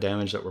our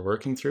damage that we're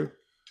working through.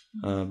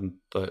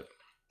 But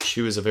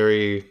she was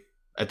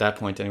at that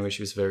point anyway,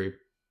 she was a very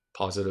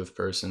positive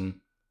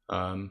person.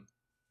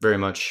 Very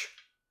much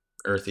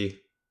earthy,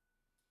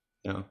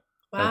 you know.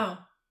 Wow.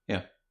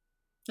 Yeah.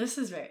 That's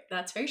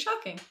very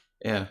shocking.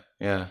 Yeah.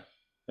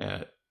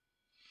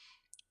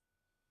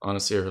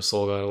 Honestly, her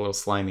soul got a little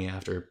slimy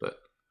after, but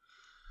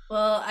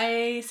Well,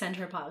 I send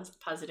her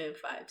positive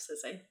vibes,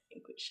 as I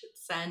think we should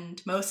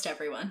send most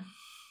everyone.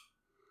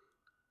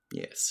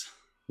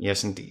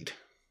 yes, indeed.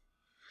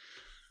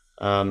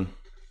 Yeah,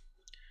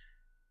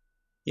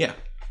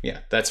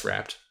 that's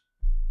wrapped.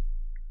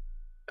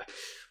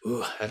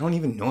 Ooh, I don't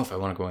even know if I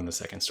want to go on the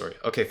second story.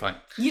 Okay, fine.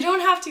 You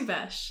don't have to,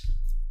 Besh.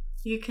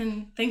 You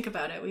can think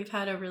about it. We've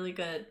had a really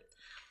good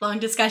long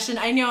discussion.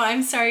 I know,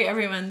 I'm sorry,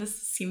 everyone.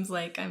 This seems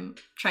like I'm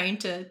trying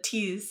to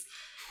tease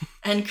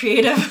and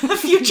create a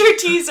future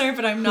teaser,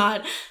 but I'm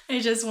not. I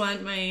just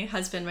want my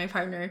husband, my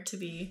partner, to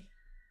be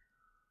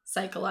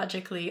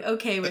psychologically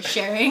okay with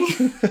sharing.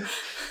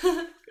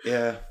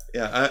 Yeah,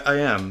 I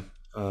am.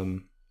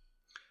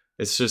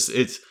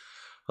 It's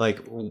like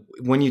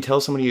when you tell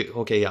somebody,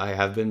 okay, I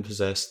have been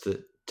possessed,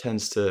 that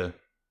tends to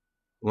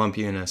lump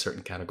you in a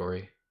certain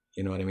category.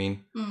 You know what I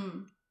mean?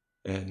 Mm.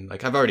 And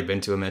like, I've already been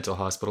to a mental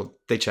hospital.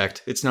 They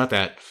checked. It's not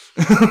that.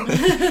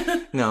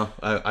 No,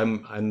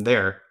 I'm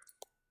there.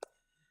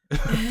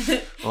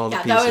 All the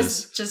pieces. That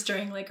was just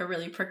during like a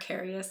really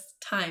precarious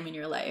time in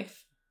your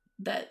life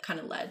that kind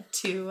of led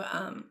to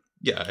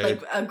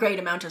a great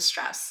amount of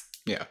stress.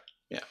 Yeah.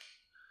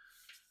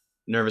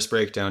 Nervous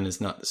breakdown is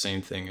not the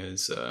same thing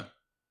as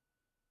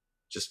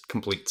just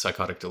complete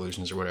psychotic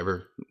delusions or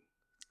whatever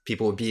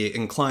people would be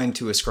inclined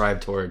to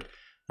ascribe toward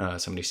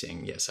somebody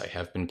saying, yes, I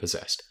have been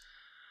possessed.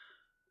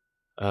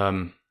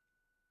 That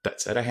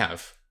said, I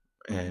have.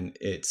 And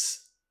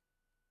it's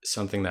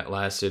something that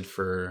lasted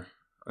for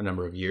a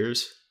number of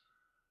years.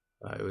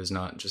 It was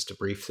not just a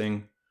brief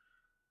thing.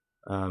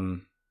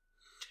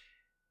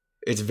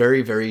 It's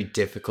very, very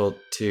difficult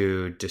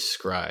to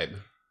describe.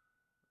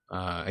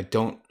 I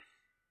don't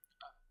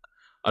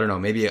know.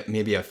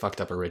 Maybe I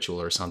fucked up a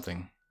ritual or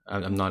something.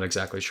 I'm not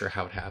exactly sure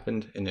how it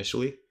happened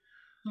initially.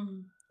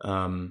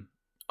 Mm-hmm.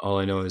 All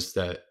I know is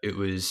that it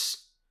was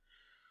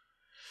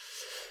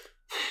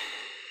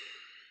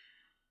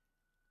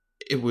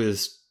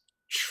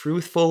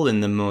truthful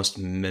in the most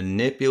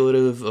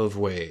manipulative of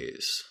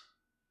ways.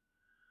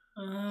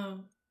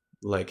 Oh.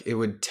 Like, it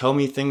would tell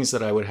me things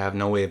that I would have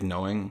no way of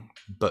knowing,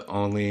 but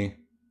only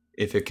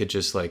if it could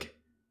just like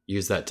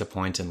use that to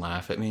point and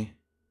laugh at me.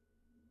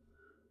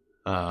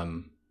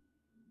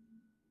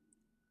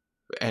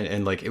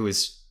 And like,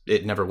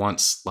 it never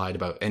once lied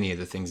about any of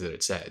the things that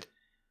it said.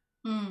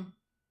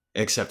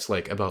 Except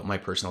like about my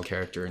personal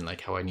character and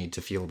like how I need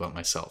to feel about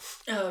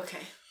myself. Oh, okay.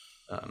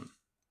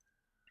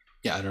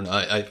 Yeah, I don't know.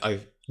 I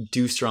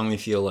do strongly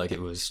feel like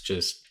it was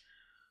just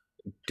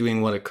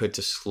doing what it could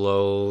to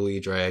slowly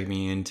drag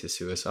me into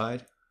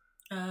suicide.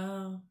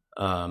 Oh.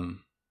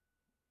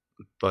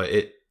 But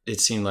it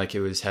seemed like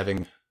it was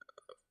having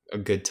a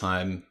good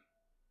time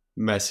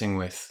messing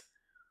with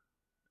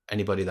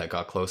anybody that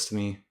got close to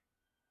me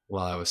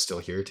while I was still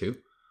here too.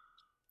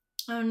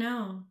 Oh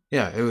no.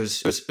 Yeah, it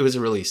was a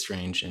really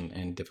strange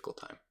and difficult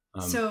time.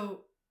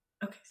 So,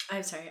 okay,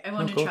 I'm sorry, I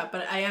won't interrupt,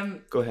 but I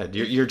am. Go ahead.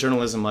 Your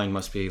journalism mind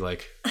must be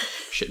like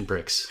shitting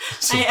bricks.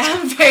 So. I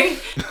am very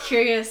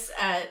curious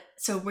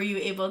so were you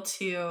able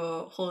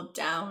to hold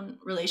down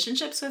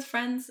relationships with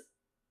friends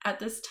at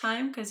this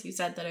time? Because you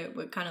said that it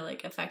would kind of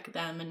like affect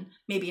them and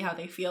maybe how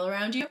they feel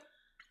around you.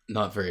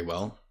 Not very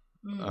well.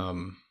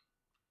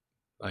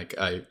 Like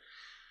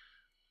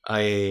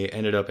I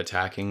ended up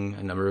attacking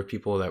a number of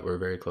people that were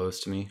very close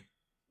to me.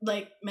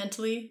 Like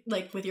mentally?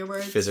 Like with your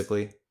words?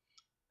 Physically.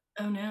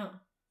 Oh no.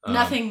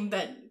 Nothing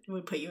that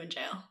would put you in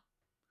jail.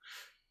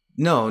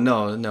 No.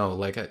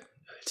 Like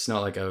it's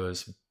not like I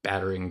was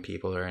battering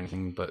people or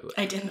anything, but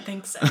I didn't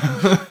think so.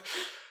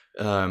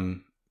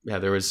 Yeah,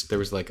 there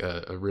was like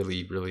a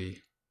really,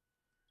 really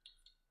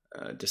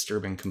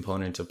disturbing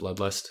component of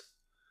bloodlust.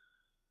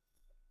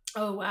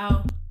 Oh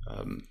wow.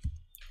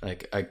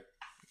 Like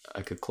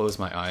I could close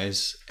my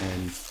eyes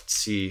and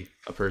see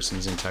a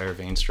person's entire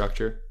vein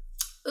structure.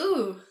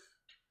 Ooh.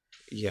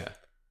 Yeah.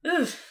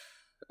 Ooh.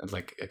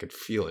 Like I could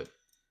feel it.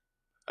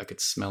 I could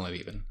smell it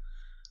even.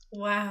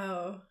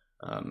 Wow.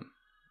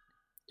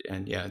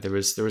 And yeah, there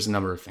was a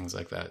number of things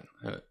like that.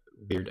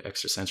 Weird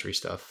extrasensory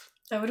stuff.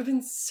 That would have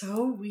been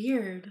so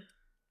weird.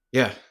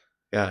 Yeah.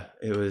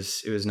 It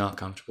was not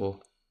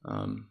comfortable.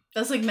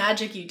 That's like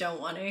magic you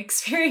don't want to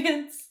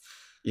experience.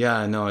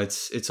 Yeah, no,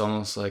 it's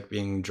almost like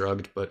being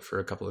drugged, but for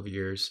a couple of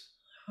years.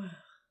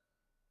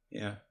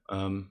 Yeah.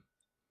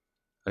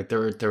 Like there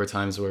were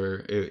times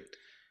where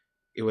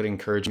it would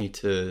encourage me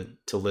to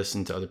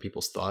listen to other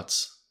people's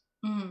thoughts.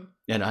 Mm-hmm.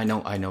 And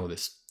I know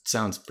this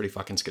sounds pretty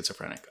fucking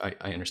schizophrenic.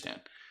 I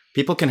understand.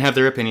 People can have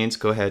their opinions.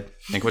 Go ahead.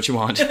 Think what you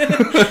want.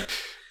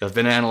 I've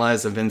been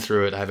analyzed. I've been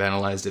through it. I've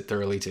analyzed it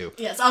thoroughly too.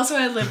 Yes. Also,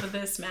 I live with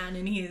this man,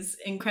 and he's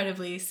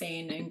incredibly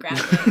sane and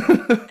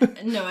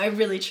grounded. No, I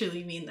really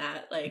truly mean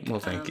that. Like, well,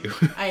 thank you.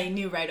 I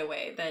knew right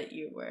away that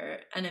you were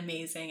an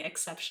amazing,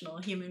 exceptional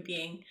human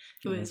being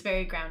who is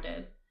very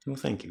grounded. Well,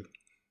 thank you.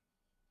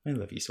 I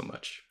love you so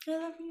much. I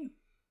love you.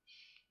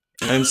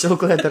 I'm so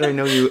glad that I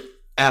know you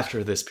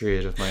after this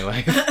period of my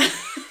life.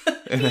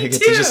 And I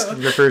get too. to just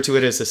refer to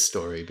it as a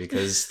story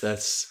because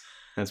that's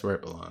where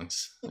it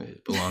belongs.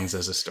 It belongs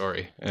as a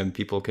story. And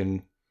people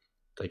can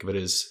think of it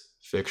as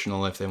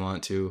fictional if they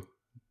want to.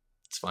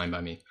 It's fine by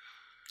me.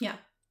 Yeah.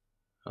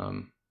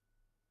 But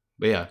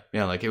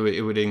yeah, like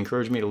it would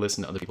encourage me to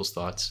listen to other people's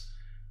thoughts.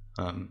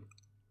 And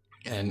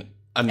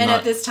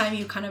at this time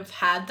you kind of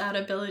had that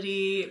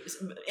ability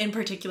in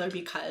particular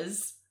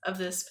because of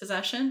this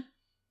possession?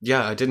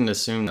 Yeah, I didn't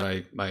assume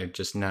that I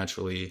just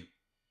naturally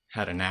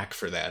had a knack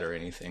for that or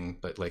anything,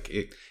 but like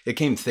it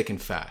came thick and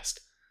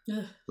fast.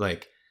 Ugh.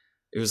 Like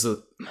it was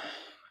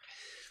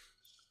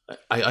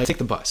I take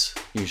the bus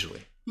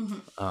usually.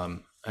 Mm-hmm.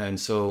 And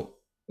so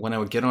when I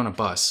would get on a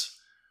bus,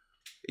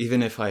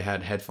 even if I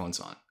had headphones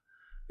on,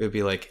 it would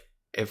be like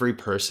every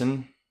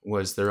person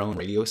was their own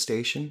radio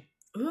station.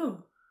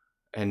 Ooh.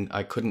 And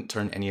I couldn't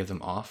turn any of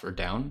them off or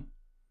down.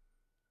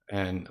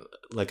 And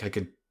like I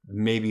could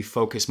maybe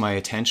focus my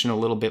attention a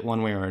little bit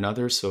one way or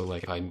another. So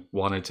like if I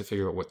wanted to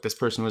figure out what this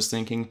person was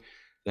thinking,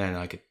 then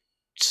I could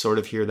sort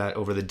of hear that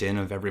over the din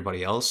of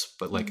everybody else.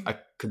 But like I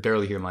could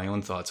barely hear my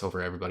own thoughts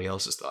over everybody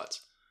else's thoughts.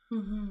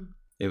 Mm-hmm.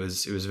 It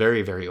was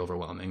very, very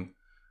overwhelming.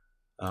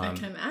 I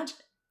can imagine.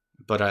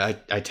 But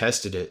I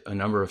tested it a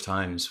number of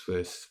times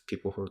with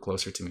people who were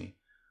closer to me,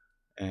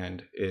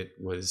 and it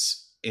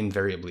was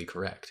invariably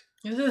correct.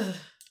 Ugh.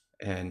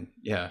 And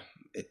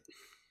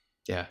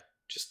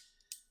just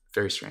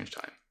very strange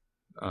time.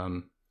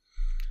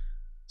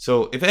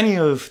 So if any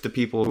of the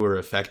people who were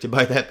affected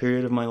by that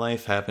period of my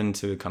life happen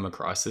to come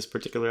across this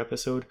particular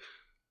episode,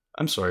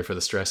 I'm sorry for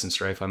the stress and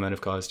strife I might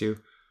have caused you.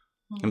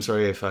 I'm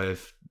sorry if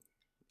I've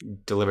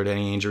delivered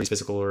any injuries,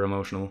 physical or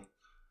emotional,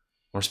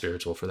 or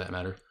spiritual for that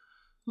matter.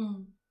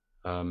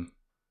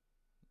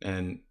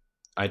 And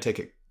I take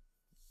it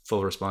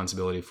full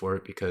responsibility for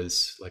it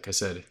because, like I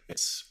said,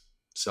 it's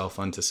self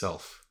unto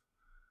self.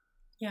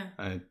 Yeah.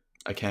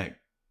 I can't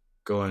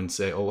go and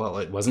say, oh, well,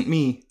 it wasn't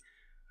me.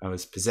 I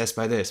was possessed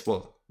by this.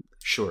 Well,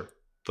 sure,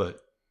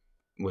 but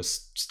it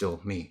was still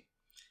me.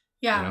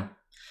 Yeah. You know?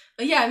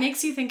 But yeah, it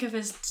makes you think of it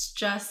as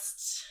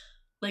just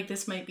like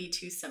this might be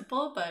too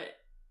simple, but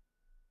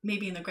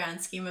maybe in the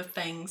grand scheme of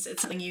things,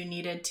 it's something you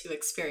needed to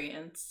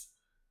experience.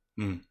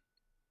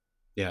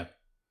 Yeah.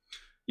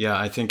 Yeah,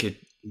 I think it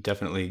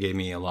definitely gave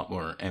me a lot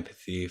more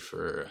empathy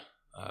for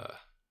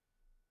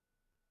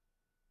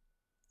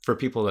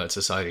people that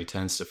society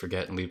tends to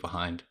forget and leave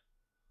behind.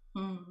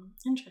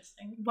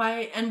 Interesting.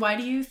 Why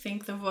do you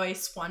think the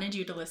voice wanted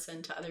you to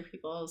listen to other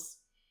people's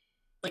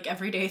like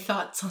everyday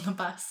thoughts on the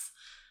bus?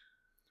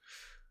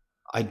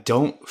 I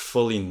don't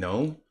fully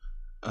know.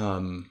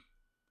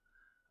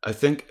 I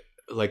think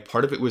like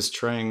part of it was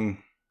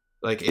trying,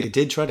 like it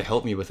did try to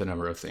help me with a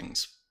number of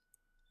things.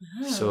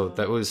 Oh. So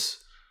that was,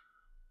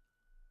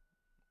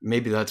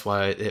 maybe that's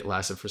why it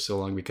lasted for so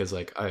long, because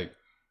like I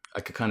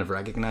could kind of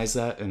recognize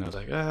that, and I was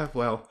like,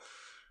 well,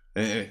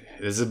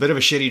 it's a bit of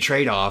a shitty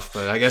trade-off,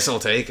 but I guess I'll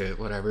take it,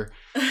 whatever.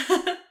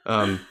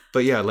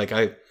 But yeah, like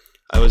I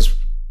was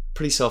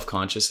pretty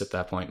self-conscious at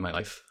that point in my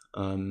life,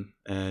 and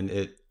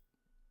it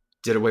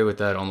did away with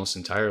that almost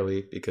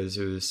entirely, because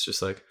it was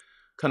just like,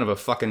 kind of a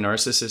fucking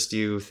narcissist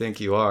you think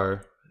you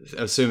are,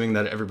 assuming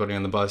that everybody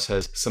on the bus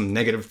has some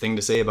negative thing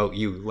to say about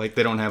you, like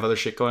they don't have other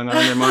shit going on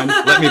in their mind.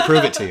 Let me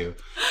prove it to you.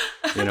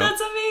 You know?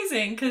 That's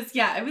amazing, because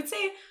yeah, I would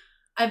say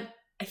I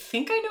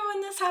think I know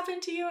when this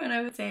happened to you, and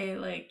I would say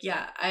like,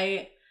 yeah,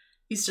 I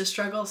used to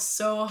struggle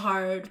so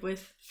hard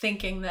with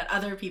thinking that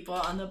other people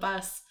on the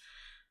bus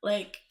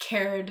like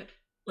cared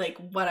like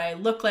what I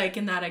look like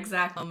in that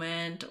exact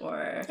moment,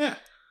 or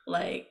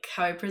like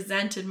how I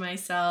presented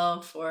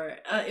myself, or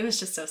it was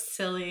just so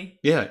silly.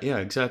 Yeah,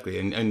 exactly.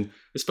 And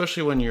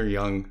especially when you're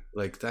young,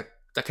 like that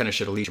kind of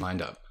shit will lead your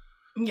mind up.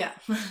 Yeah.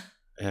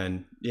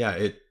 And yeah,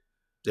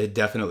 it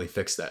definitely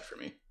fixed that for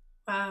me.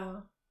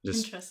 Wow.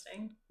 Just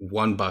interesting.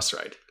 One bus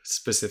ride.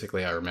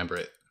 Specifically, I remember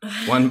it.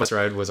 One bus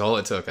ride was all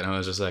it took, and I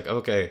was just like,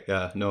 okay,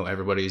 yeah, no,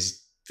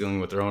 everybody's dealing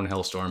with their own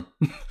hellstorm.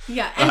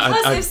 Yeah, and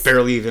plus I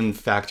barely even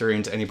factor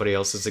into anybody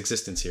else's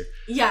existence here.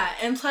 Yeah,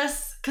 and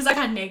plus, because I've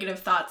had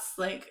negative thoughts,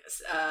 like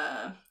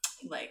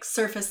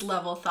surface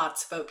level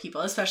thoughts about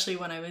people, especially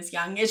when I was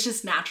young. It's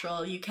just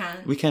natural. We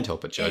can't help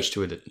but judge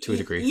to a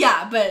degree.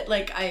 Yeah, but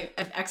like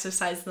I've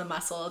exercised the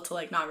muscle to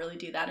like not really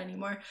do that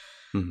anymore.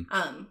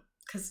 Mm-hmm.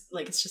 Because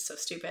like it's just so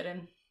stupid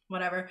and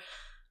whatever.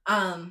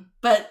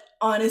 But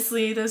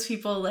honestly, those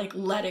people like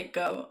let it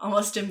go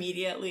almost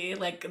immediately.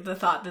 Like the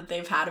thought that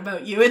they've had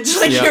about you, it's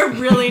like you're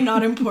really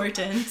not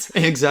important.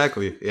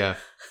 Exactly. Yeah.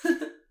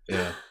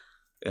 Yeah.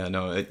 Yeah.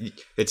 No,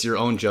 it's your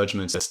own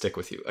judgments that stick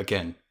with you.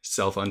 Again,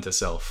 self unto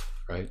self,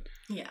 right?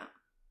 Yeah.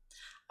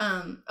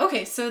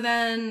 Okay, so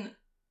then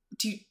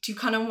do you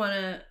kind of want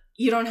to,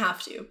 you don't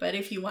have to, but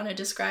if you want to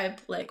describe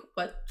like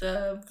what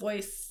the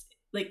voice,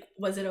 like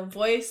was it a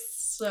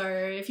voice,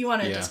 or if you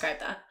want to describe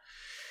that.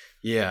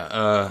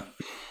 Yeah,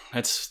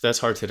 that's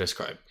hard to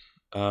describe.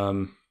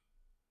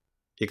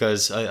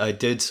 Because I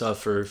did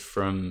suffer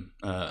from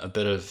a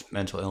bit of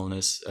mental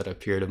illness at a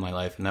period of my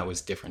life, and that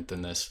was different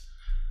than this.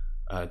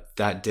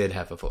 That did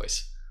have a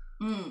voice.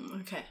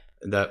 Okay.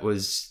 That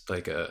was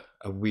like a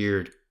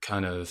weird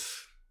kind of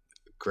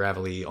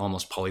gravelly,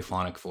 almost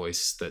polyphonic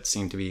voice that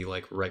seemed to be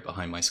like right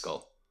behind my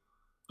skull.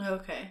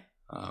 Okay.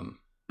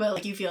 But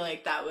like you feel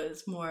like that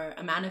was more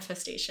a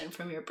manifestation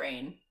from your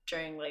brain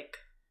during like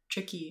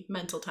tricky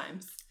mental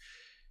times.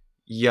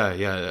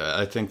 Yeah.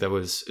 I think that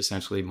was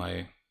essentially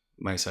my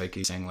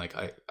psyche saying like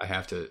I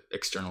have to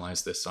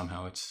externalize this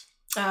somehow. It's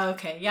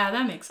okay. Yeah,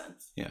 that makes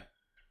sense. Yeah.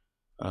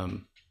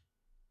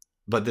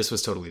 But this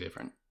was totally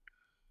different.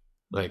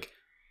 Like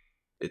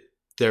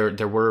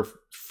there were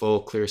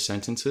full clear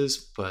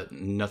sentences, but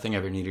nothing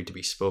ever needed to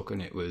be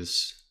spoken. It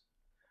was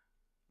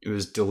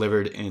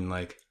delivered in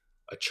like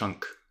a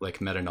chunk,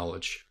 like meta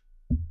knowledge.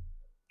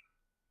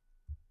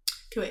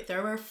 Okay, wait,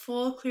 there were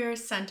full clear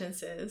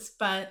sentences,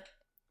 but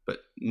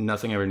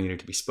nothing ever needed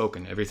to be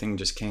spoken. Everything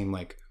just came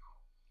like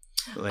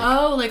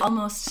like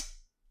almost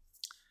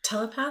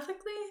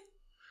telepathically?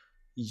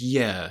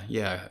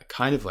 Yeah,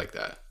 kind of like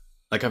that.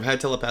 Like I've had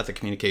telepathic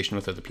communication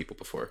with other people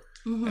before,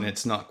 and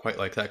it's not quite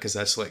like that because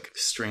that's like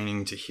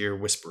straining to hear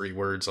whispery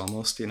words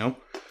almost, you know?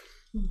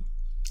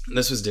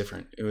 This was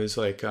different. It was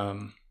like,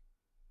 it'd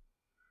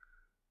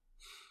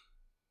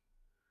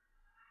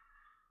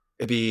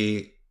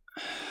be,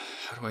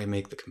 how do I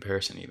make the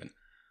comparison even?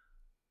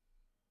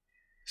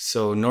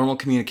 So normal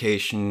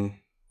communication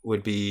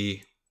would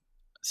be,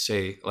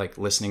 say, like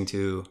listening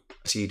to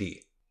a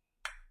CD,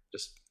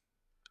 just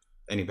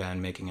any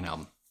band making an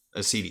album,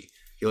 a CD.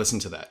 You listen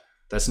to that.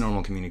 That's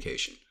normal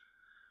communication.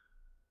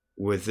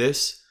 With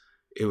this,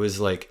 it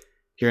was like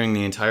hearing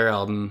the entire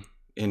album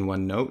in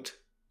one note,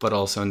 but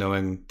also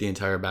knowing the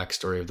entire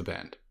backstory of the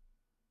band.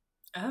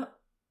 Oh.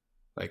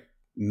 Like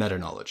meta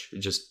knowledge. It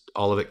just,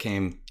 all of it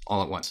came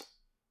all at once.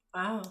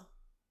 Wow.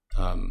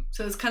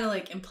 So it's kind of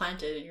like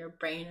implanted in your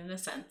brain in a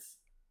sense.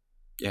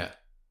 Yeah.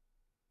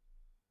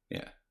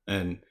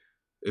 And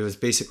it was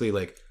basically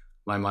like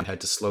my mind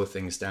had to slow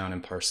things down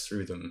and parse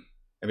through them.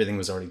 Everything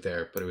was already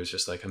there, but it was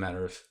just like a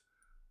matter of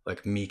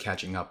like me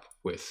catching up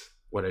with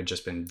what had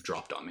just been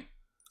dropped on me.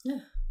 Yeah.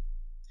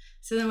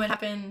 So then what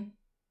happened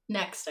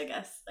next, I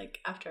guess, like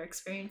after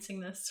experiencing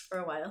this for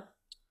a while?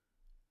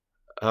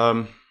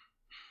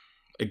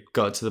 It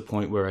got to the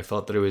point where I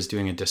felt that I was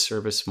doing a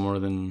disservice more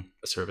than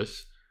a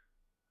service.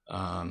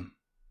 And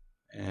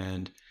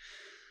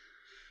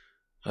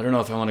I don't know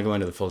if I want to go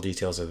into the full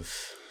details of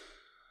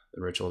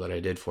the ritual that I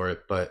did for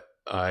it, but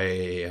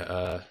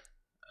I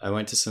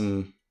went to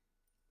some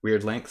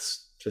weird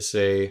lengths to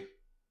say,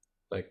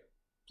 like,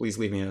 please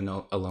leave me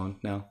alone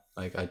now.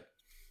 Like, I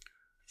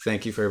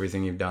thank you for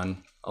everything you've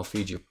done. I'll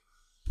feed you,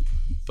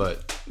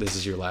 but this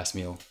is your last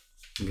meal.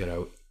 Get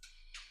out.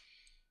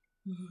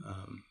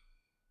 Mm-hmm.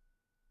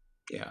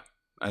 Yeah,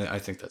 I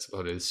think that's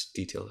about as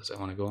detailed as I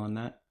want to go on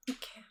that.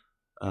 Okay.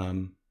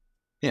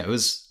 Yeah, it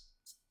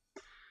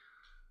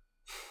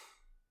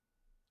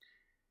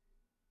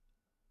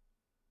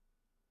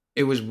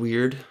was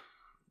weird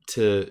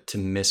to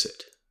miss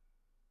it.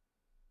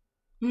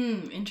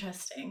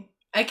 Interesting.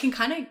 I can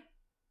kind of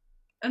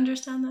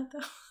understand that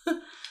though.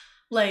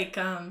 Like,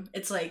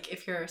 it's like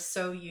if you're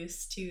so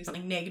used to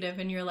something negative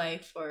in your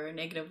life or a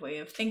negative way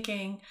of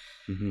thinking,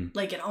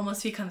 like it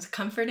almost becomes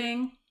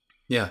comforting.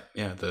 Yeah,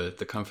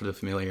 the comfort of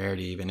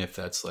familiarity, even if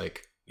that's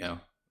like, you know,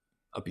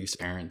 abusive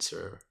parents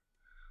or,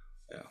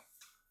 you know,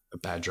 a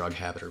bad drug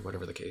habit or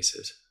whatever the case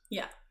is.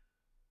 Yeah,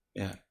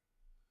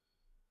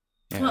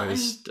 well, it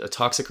was a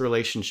toxic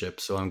relationship,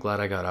 so I'm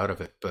glad I got out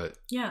of it, but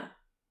yeah,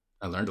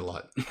 I learned a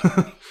lot.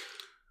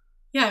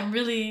 Yeah, I'm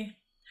really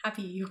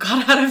happy you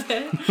got out of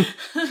it.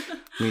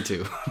 Me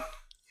too.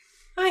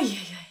 Oh yeah,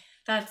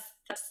 that's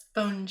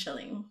bone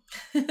chilling.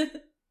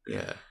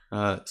 Yeah.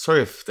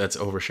 Sorry if that's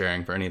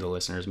oversharing for any of the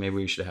listeners. Maybe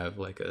we should have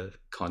like a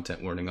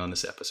content warning on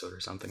this episode or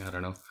something. I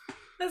don't know.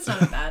 That's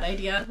not a bad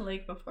idea.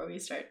 Like before we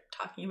start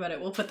talking about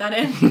it, we'll put that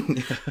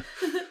in.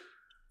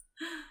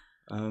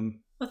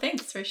 Well,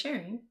 thanks for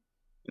sharing.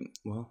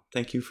 Well,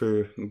 thank you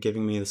for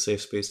giving me the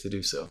safe space to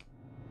do so.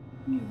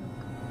 You're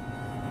welcome.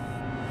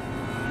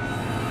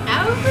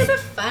 Now for the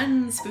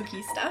fun,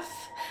 spooky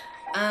stuff.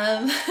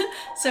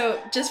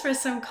 So just for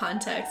some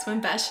context,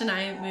 when Besh and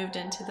I moved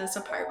into this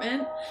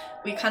apartment,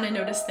 we kind of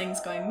noticed things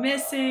going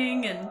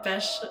missing, and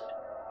Besh,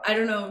 I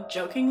don't know,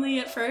 jokingly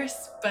at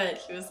first, but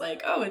he was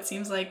like, oh, it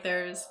seems like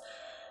there's,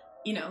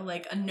 you know,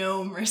 like a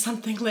gnome or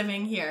something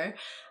living here.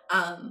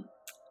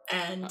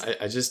 And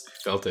I just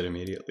felt it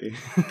immediately.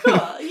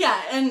 Cool.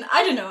 Yeah. And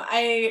I don't know,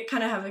 I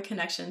kind of have a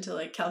connection to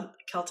like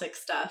Celtic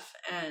stuff,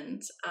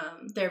 and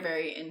they're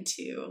very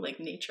into like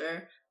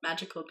nature,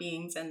 magical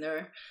beings, and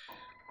their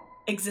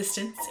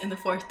existence in the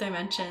fourth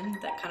dimension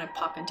that kind of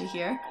pop into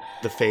here.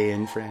 The Fae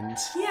and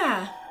friends.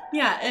 Yeah.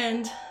 Yeah,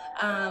 and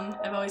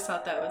I've always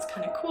thought that was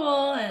kind of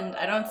cool, and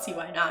I don't see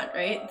why not,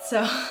 right?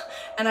 So,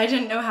 and I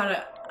didn't know how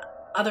to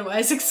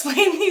otherwise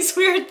explain these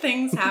weird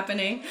things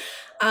happening.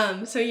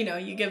 So,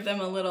 you give them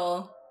a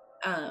little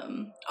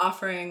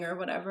offering or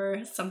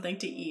whatever, something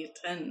to eat,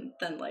 and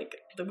then like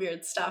the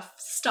weird stuff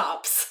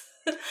stops.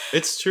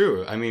 It's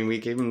true. I mean, we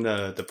gave him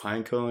the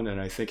pine cone, and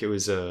I think it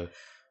was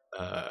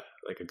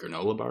like a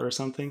granola bar or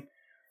something,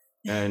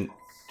 and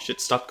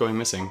shit stopped going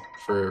missing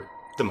for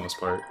the most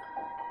part.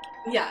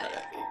 Yeah.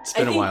 It's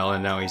been I a think- while,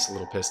 and now he's a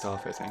little pissed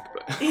off, I think.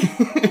 But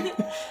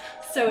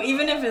So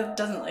even if it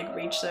doesn't like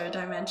reach their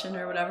dimension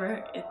or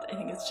whatever, I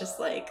think it's just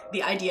like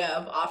the idea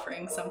of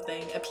offering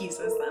something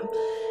appeases them.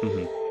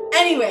 Mhm.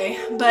 Anyway,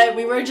 but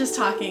we were just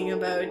talking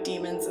about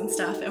demons and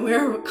stuff, and we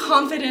were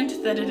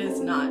confident that it is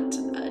not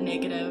a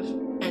negative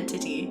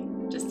entity,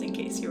 just in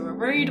case you were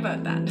worried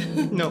about that.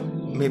 No,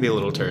 maybe a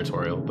little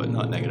territorial, but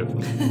not negative.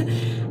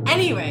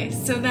 Anyway,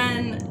 so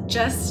then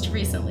just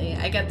recently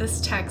I get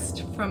this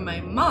text from my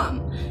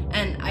mom,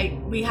 and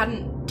we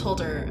hadn't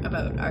told her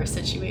about our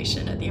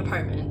situation at the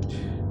apartment.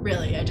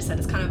 Really, I just said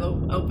it's kind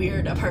of a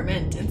weird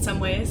apartment in some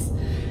ways.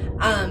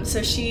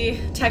 So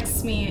she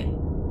texts me,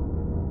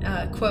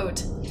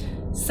 quote,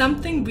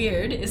 "Something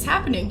weird is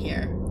happening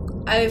here.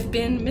 I've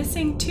been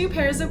missing 2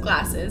 pairs of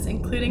glasses,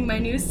 including my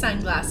new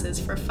sunglasses,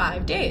 for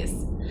 5 days.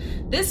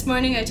 This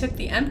morning I took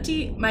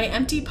my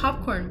empty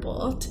popcorn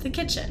bowl to the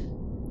kitchen."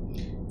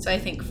 So I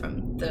think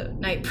from the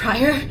night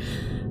prior.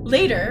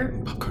 Later,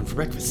 Popcorn for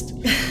breakfast.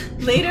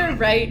 Later,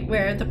 right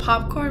where the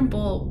popcorn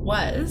bowl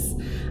was,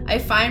 I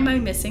find my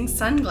missing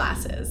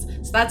sunglasses.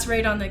 So that's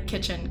right on the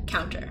kitchen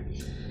counter.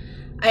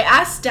 I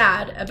asked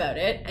Dad about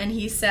it, and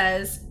he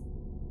says,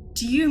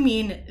 "Do you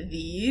mean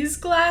these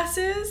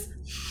glasses?"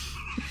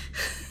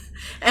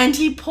 And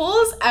he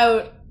pulls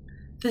out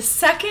the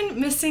second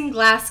missing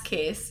glass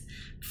case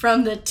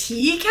from the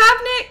tea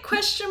cabinet?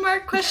 Question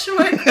mark, question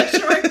mark,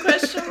 question mark,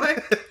 question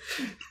mark.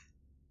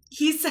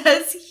 He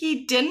says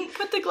he didn't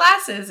put the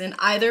glasses in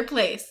either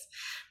place.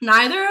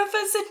 Neither of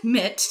us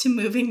admit to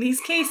moving these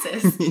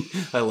cases.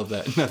 I love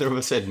that. Neither of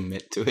us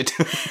admit to it.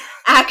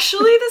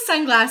 Actually, the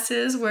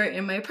sunglasses were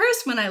in my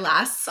purse when I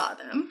last saw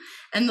them,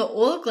 and the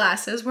old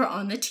glasses were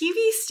on the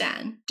TV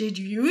stand. Did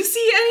you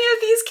see any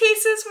of these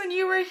cases when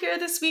you were here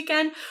this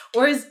weekend?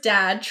 Or is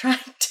Dad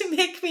trying to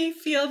make me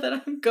feel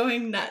that I'm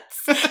going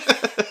nuts?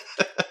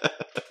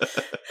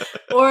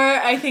 Or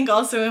I think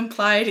also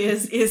implied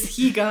is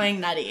he going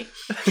nutty?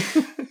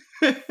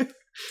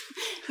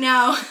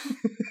 Now,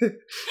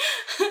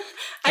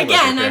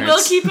 again, I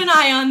will keep an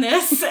eye on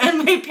this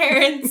and my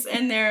parents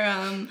and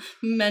their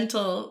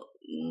mental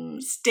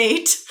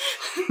state.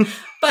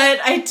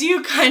 But I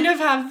do kind of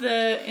have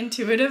the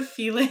intuitive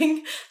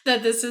feeling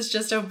that this is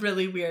just a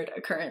really weird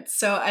occurrence.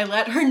 So I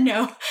let her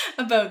know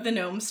about the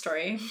gnome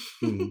story.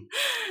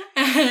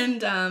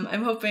 And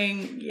I'm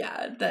hoping,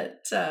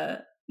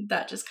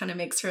 that just kind of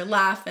makes her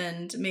laugh,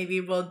 and maybe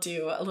we'll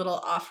do a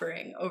little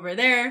offering over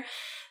there.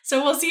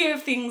 So we'll see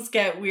if things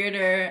get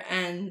weirder,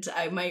 and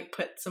I might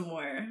put some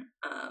more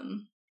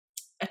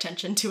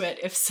attention to it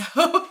if so.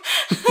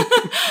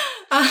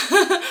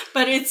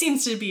 But it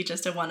seems to be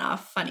just a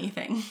one-off funny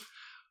thing.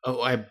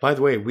 Oh, by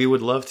the way, we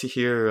would love to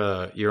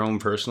hear your own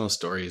personal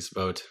stories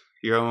about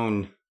your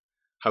own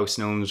house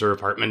gnomes or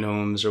apartment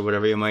gnomes or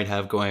whatever you might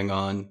have going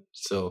on.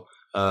 So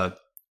I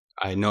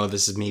know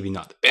this is maybe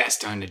not the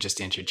best time to just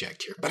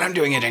interject here, but I'm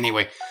doing it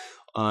anyway.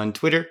 On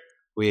Twitter,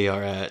 we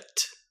are at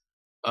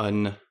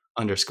 _godly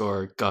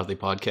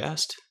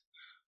podcast.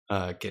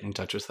 Get in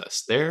touch with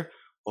us there,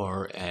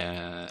 or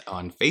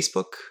on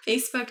Facebook.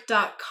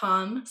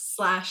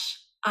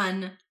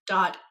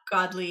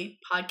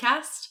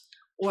 Facebook.com/un.godlypodcast,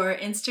 or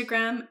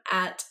Instagram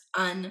at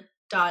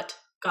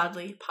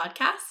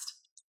un.godlypodcast.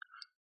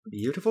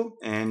 Beautiful.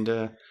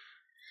 But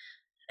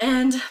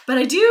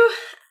I do,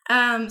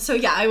 so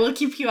yeah, I will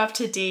keep you up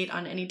to date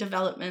on any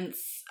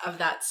developments of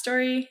that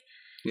story.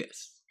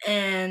 Yes.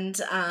 And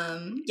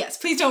yes,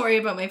 please don't worry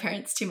about my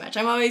parents too much.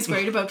 I'm always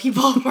worried about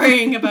people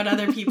worrying about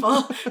other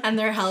people and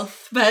their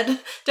health, but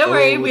don't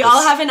worry, we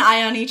all have an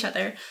eye on each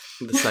other.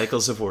 The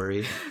cycles of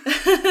worry.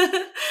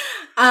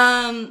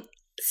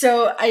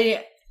 So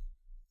I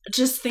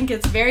just think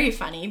it's very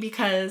funny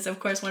because, of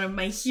course, one of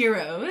my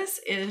heroes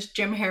is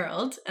Jim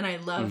Harold, and I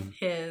love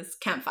his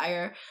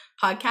Campfire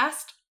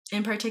podcast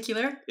in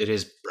particular. It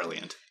is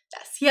brilliant.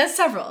 Yes, he has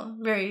several.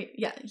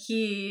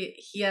 He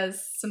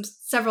has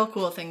several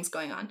cool things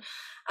going on,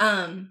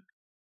 and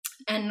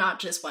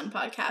not just one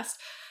podcast.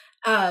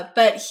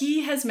 But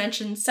he has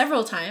mentioned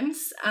several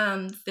times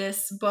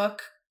this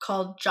book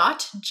called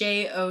Jott,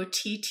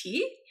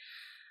 Jott,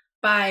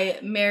 by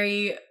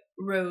Mary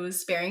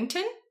Rose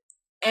Barrington,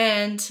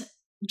 and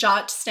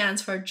Jott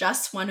stands for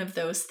just one of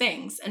those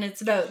things, and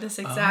it's about this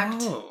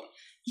exact. Oh,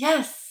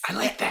 yes, I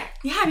like that.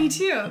 Yeah, me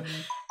too.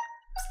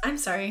 I'm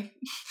sorry.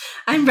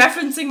 I'm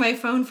referencing my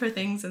phone for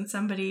things, and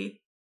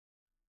somebody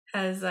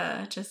has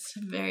just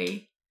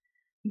very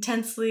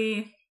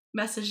intensely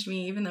messaged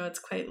me, even though it's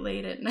quite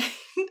late at night.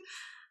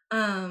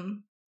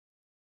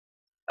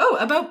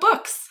 About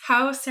books.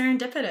 How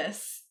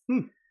serendipitous.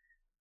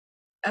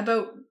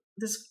 about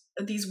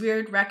these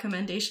weird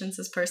recommendations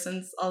this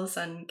person's all of a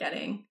sudden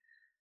getting.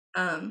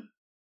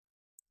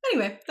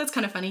 Anyway, that's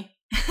kind of funny.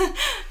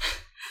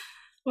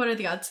 What are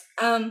the odds?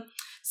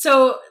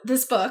 So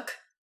this book,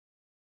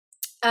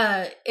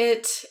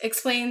 it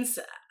explains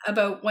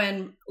about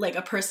when like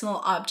a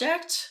personal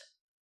object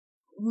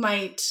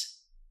might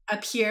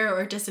appear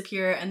or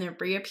disappear and then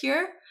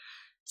reappear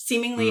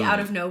seemingly out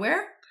of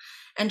nowhere.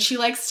 And she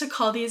likes to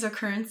call these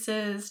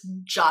occurrences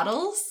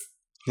jottles.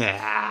 Besh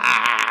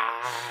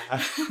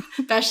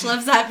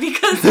loves that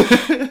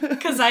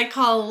because I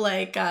call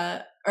like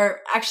or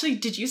actually,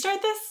 did you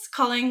start this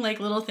calling like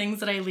little things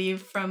that I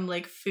leave from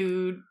like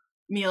food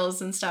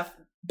meals and stuff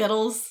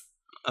biddles?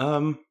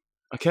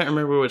 I can't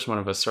remember which one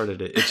of us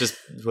started it. It just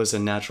was a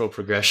natural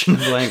progression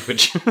of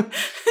language.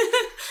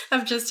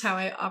 Of just how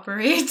I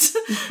operate.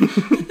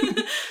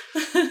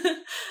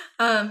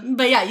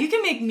 But yeah, you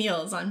can make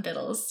meals on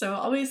biddles, so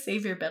always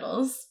save your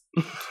biddles.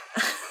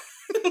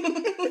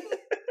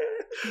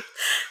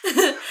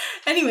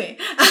 Anyway,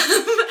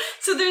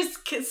 so there's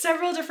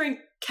several different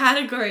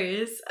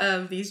categories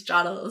of these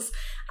jottles.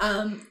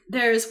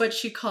 There's what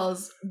she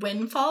calls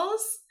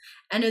windfalls,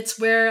 and it's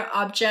where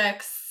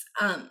objects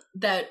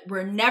that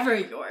were never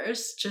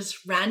yours just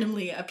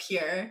randomly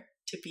appear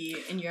to be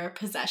in your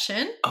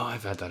possession. Oh,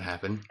 I've had that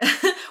happen.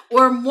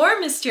 Or more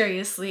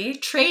mysteriously,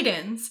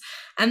 trade-ins.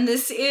 And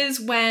this is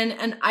when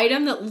an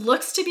item that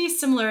looks to be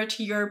similar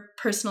to your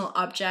personal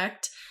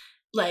object,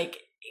 like,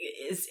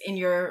 is in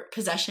your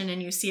possession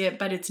and you see it,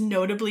 but it's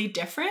notably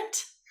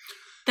different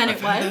than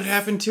it was. That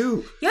happened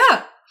too.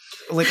 Yeah.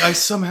 Like, I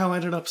somehow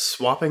ended up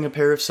swapping a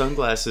pair of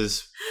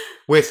sunglasses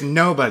with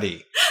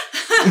nobody.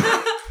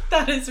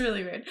 That is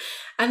really weird.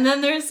 And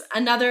then there's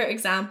another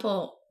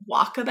example,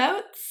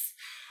 walkabouts.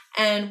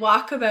 And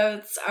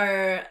walkabouts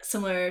are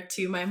similar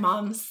to my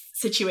mom's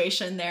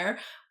situation there,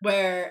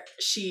 where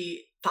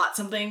she thought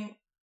something,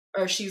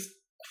 or she's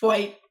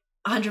quite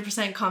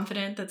 100%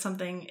 confident that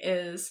something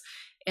is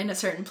in a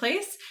certain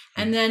place,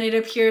 and then it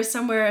appears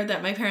somewhere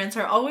that my parents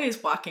are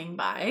always walking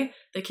by,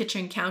 the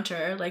kitchen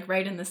counter, like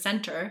right in the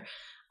center.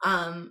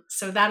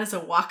 So that is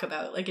a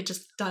walkabout. Like, it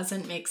just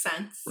doesn't make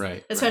sense.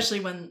 Right. Especially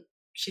when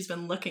she's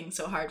been looking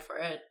so hard for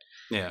it.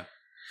 Yeah.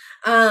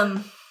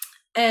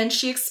 And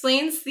she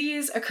explains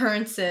these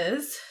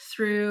occurrences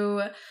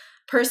through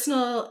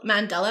personal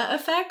Mandela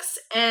effects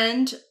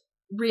and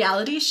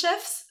reality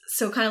shifts.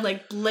 So kind of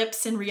like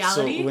blips in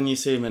reality. So when you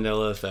say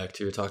Mandela effect,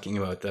 you're talking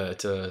about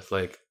that,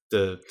 like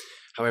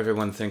how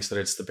everyone thinks that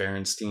it's the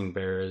Berenstain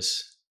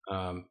Bears,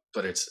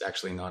 but it's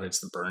actually not. It's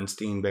the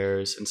Bernstein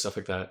Bears and stuff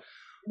like that.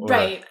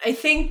 Right. I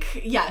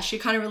think, yeah, she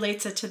kind of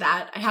relates it to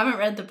that. I haven't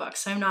read the book,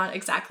 so I'm not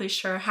exactly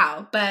sure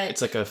how, but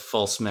it's like a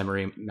false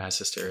memory mass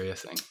hysteria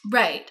thing.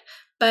 Right.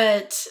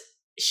 But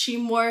she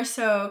more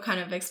so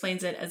kind of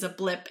explains it as a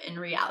blip in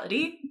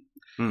reality.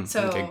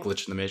 So like a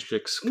glitch in the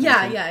matrix.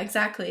 Yeah,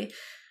 exactly.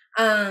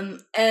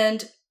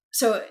 And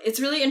so it's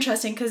really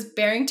interesting because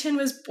Barrington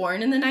was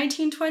born in the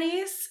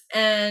 1920s,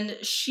 and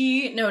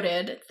she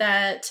noted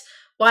that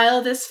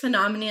while this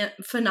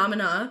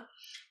phenomena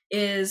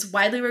is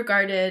widely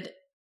regarded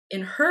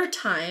in her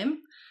time,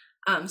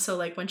 so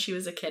like when she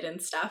was a kid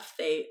and stuff,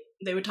 they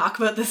would talk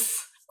about this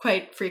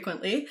quite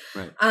frequently.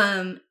 Right.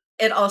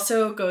 It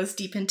also goes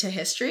deep into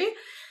history,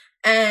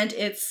 and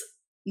it's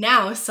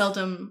now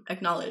seldom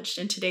acknowledged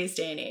in today's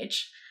day and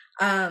age.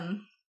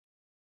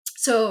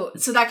 So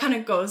that kind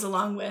of goes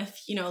along with,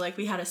 like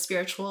we had a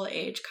spiritual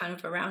age kind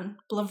of around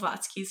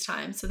Blavatsky's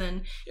time. So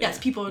then, yes,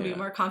 people would be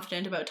more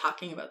confident about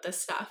talking about this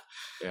stuff.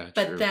 Yeah,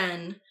 but true.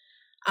 then,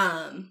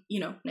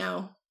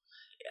 now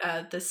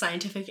the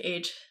scientific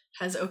age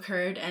has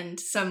occurred, and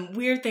some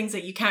weird things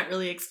that you can't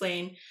really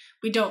explain,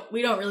 we don't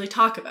really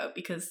talk about,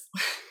 because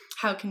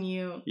how can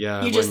you?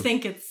 Yeah, you just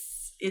think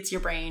it's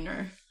your brain,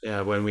 or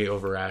when we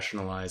over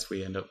rationalize,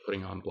 we end up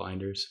putting on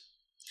blinders.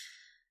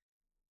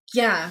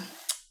 Yeah.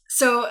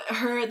 So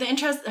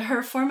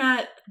her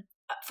format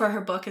for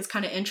her book is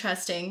kind of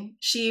interesting.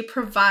 She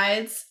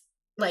provides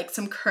like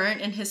some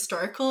current and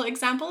historical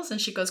examples,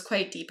 and she goes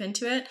quite deep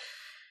into it.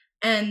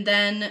 And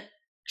then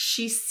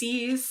she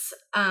sees,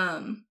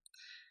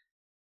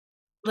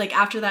 like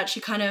after that, she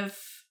kind of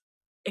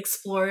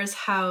explores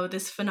how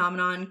this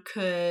phenomenon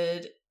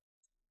could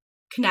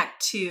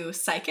connect to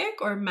psychic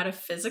or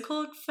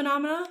metaphysical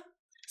phenomena.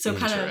 So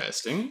kind of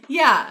interesting.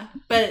 Yeah,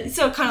 but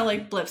so kind of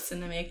like blips in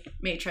the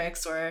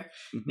matrix, or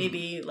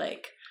maybe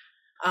like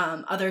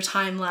other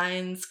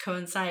timelines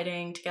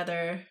coinciding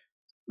together.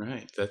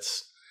 Right.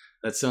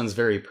 That sounds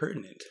very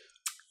pertinent.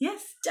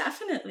 Yes,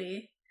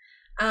 definitely.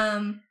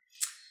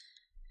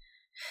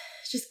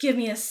 Just give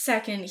me a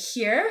second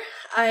here.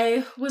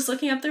 I was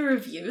looking up the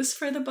reviews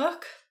for the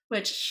book,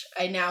 which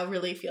I now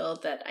really feel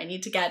that I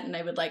need to get, and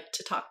I would like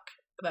to talk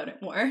about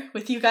it more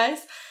with you guys.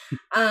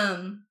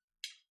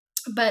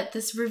 But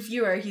this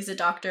reviewer, he's a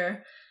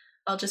doctor.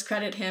 I'll just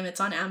credit him.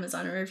 It's on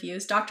Amazon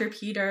Reviews. Dr.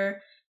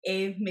 Peter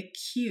A.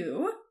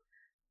 McHugh.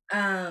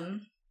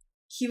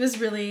 He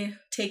was really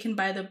taken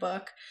by the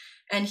book,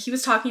 and he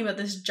was talking about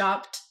this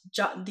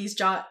these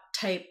jot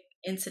type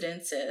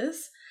incidences.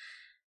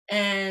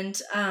 And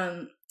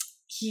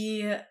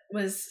he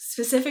was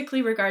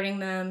specifically regarding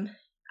them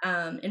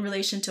in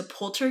relation to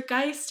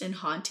poltergeist and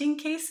haunting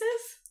cases.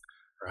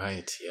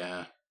 Right,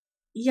 yeah.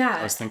 Yeah.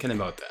 I was thinking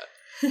about that.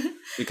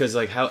 Because,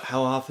 like,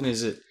 how often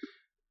is it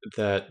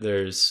that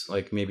there's,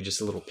 like, maybe just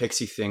a little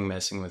pixie thing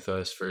messing with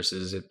us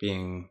versus it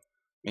being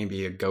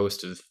maybe a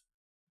ghost of,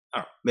 I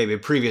don't know, maybe a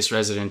previous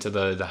resident of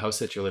the house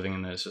that you're living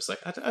in that's just like,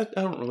 I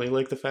don't really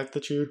like the fact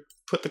that you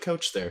put the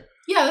couch there.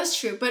 Yeah, that's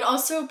true. But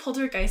also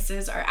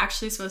poltergeists are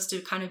actually supposed to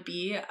kind of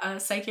be a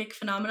psychic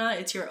phenomena.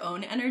 It's your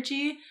own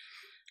energy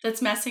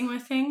that's messing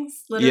with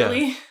things,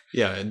 literally.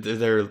 Yeah,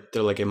 they're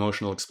like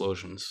emotional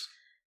explosions.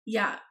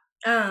 Yeah.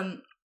 So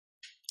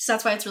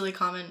that's why it's really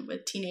common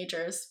with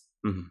teenagers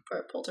Mm-hmm.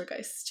 for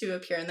poltergeists to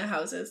appear in the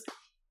houses.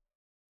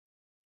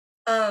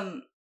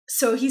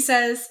 So he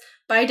says,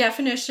 by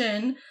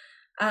definition,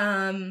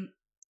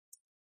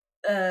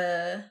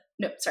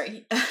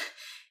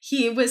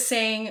 he was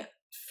saying,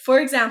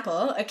 for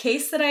example, a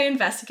case that I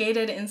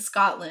investigated in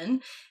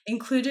Scotland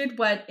included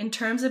what, in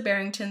terms of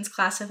Barrington's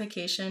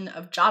classification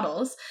of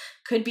joddles,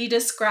 could be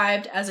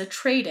described as a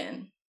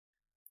trade-in.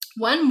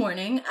 One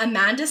morning, a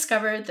man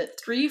discovered that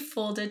 3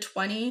 folded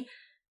 20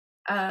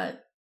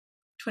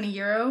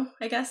 euro,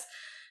 I guess,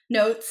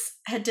 notes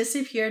had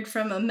disappeared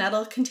from a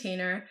metal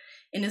container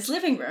in his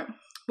living room.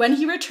 When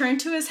he returned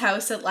to his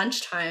house at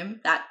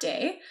lunchtime that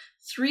day,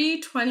 3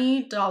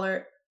 20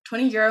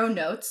 euro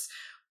notes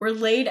were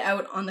laid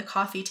out on the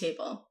coffee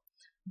table,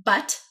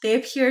 but they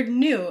appeared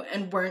new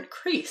and weren't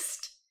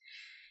creased.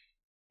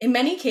 In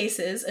many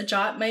cases, a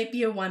jot might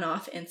be a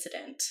one-off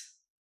incident.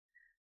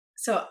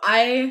 So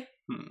I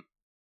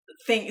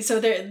think, so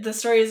the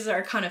stories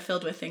are kind of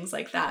filled with things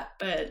like that,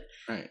 but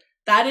right.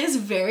 That is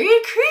very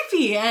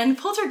creepy and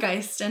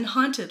poltergeist and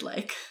haunted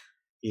like.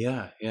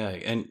 Yeah,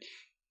 and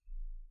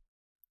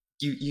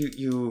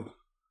you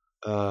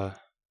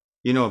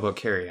know about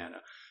Carrie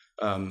Anna.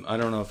 I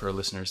don't know if our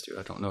listeners do.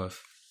 I don't know if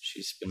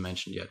she's been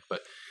mentioned yet,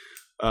 but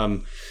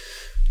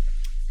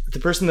the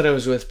person that I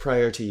was with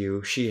prior to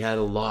you, she had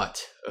a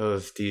lot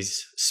of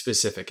these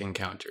specific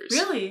encounters.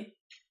 Really?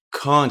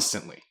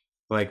 Constantly,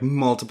 like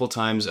multiple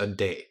times a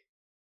day.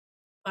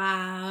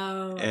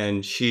 Wow.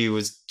 And she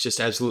was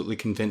just absolutely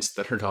convinced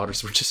that her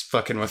daughters were just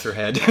fucking with her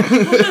head.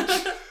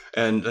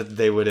 And that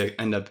they would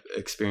end up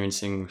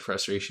experiencing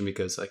frustration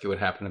because, like, it would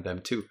happen to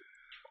them too.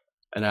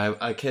 And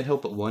I can't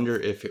help but wonder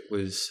if it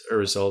was a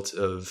result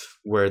of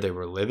where they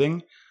were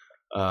living.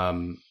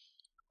 And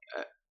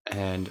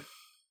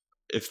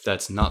if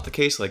that's not the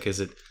case, like, is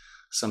it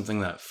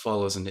something that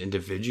follows an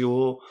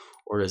individual,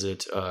 or is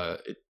it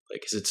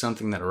is it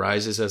something that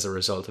arises as a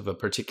result of a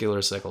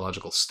particular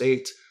psychological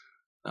state?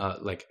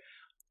 Like,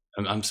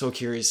 I'm so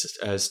curious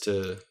as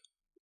to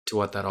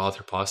what that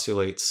author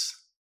postulates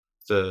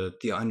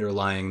the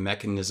underlying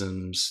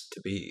mechanisms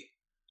to be.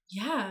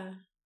 Yeah,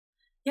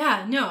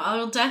 no,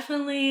 I'll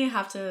definitely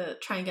have to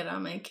try and get it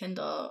on my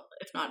Kindle,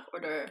 if not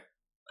order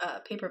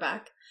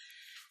paperback,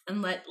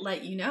 and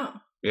let you know.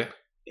 Yeah,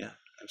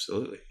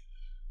 absolutely.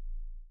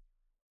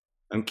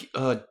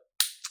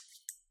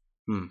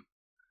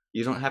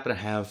 You don't happen to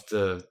have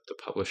the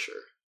publisher?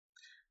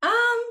 1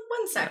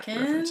 second.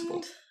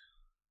 Referenceable.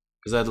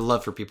 Because I'd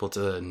love for people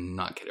to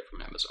not get it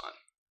from Amazon.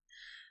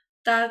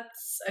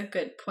 That's a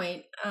good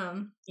point.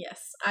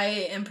 Yes,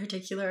 I in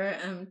particular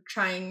am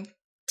trying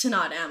to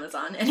not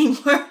Amazon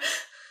anymore.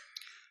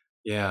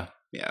 Yeah.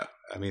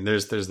 I mean,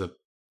 there's a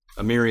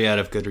myriad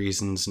of good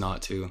reasons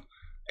not to,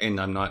 and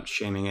I'm not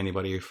shaming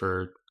anybody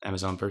for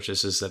Amazon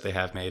purchases that they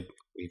have made.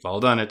 We've all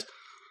done it,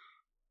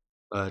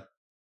 but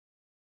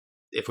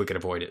if we could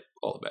avoid it,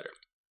 all the better.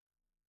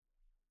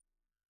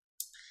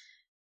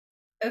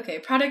 Okay,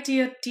 product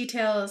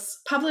details.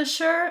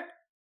 Publisher,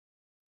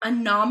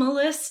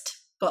 Anomalist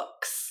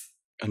Books.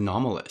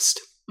 Anomalist.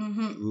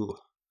 Mm-hmm. Ooh,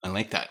 I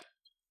like that.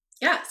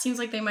 Yeah, it seems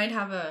like they might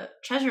have a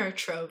treasure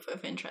trove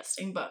of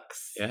interesting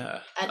books. Yeah.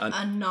 At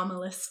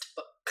Anomalist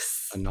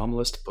Books.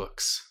 Anomalist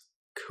Books.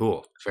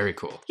 Cool. Very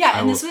cool. Yeah,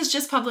 and this was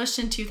just published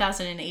in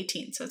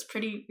 2018, so it's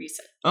pretty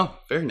recent. Oh,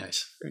 very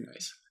nice. Very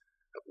nice.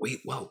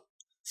 Wait, whoa.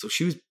 So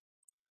she was...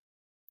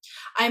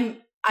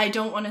 I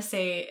don't want to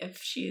say if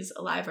she's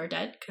alive or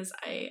dead, because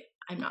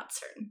I'm not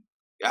certain.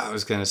 Yeah, I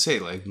was going to say,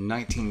 like,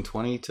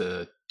 1920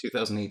 to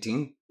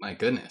 2018? My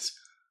goodness.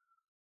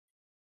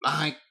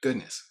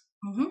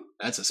 Mm-hmm.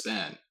 That's a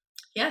span.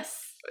 Yes.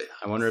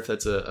 I wonder if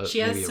that's she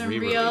has maybe some a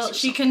re-release real... or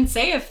She something. can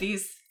say if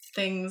these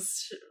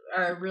things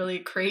are really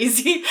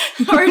crazy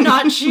or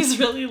not. She's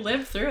really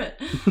lived through it.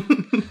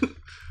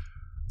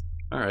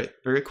 All right.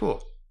 Very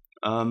cool.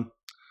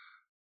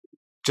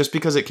 Just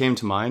because it came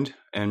to mind,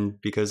 and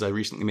because I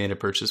recently made a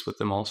purchase with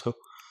them also,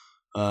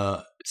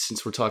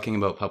 since we're talking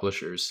about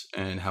publishers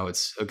and how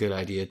it's a good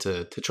idea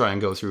to try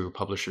and go through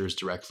publishers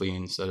directly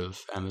instead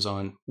of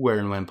Amazon where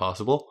and when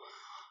possible,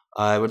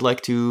 I would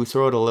like to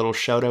throw out a little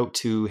shout out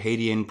to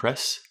Hadean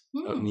Press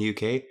out in the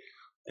UK.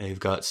 They've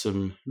got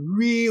some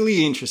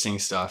really interesting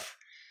stuff.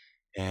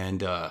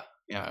 And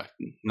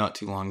not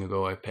too long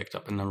ago I picked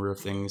up a number of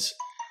things.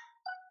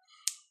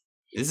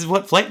 This is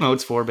what flight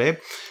mode's for, babe.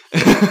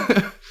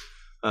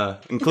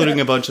 Including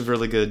a bunch of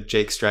really good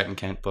Jake Stratton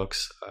Kent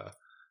books.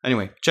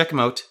 Anyway, check them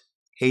out.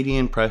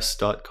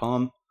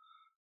 HadianPress.com.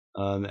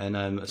 And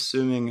I'm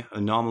assuming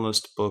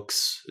Anomalist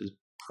Books has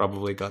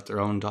probably got their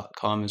own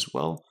 .com as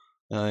well.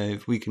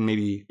 If we can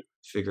maybe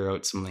figure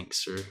out some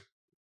links or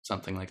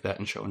something like that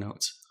in show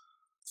notes.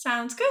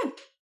 Sounds good.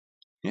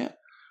 Yeah.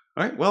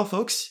 All right. Well,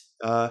 folks,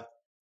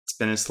 it's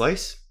been a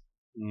slice.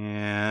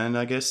 And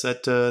I guess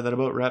that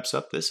about wraps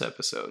up this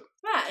episode.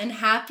 Yeah, and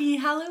happy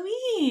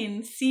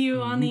Halloween. See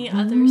you on the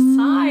other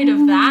side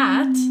of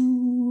that.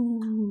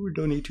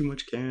 Don't eat too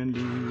much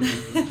candy.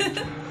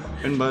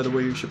 And by the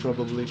way, you should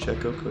probably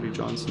check out Cody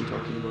Johnson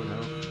talking about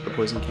how the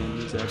poison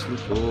candy is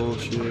absolute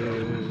bullshit.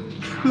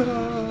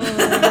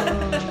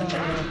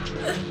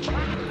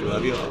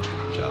 Love you all.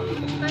 Ciao.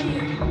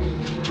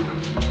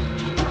 Bye.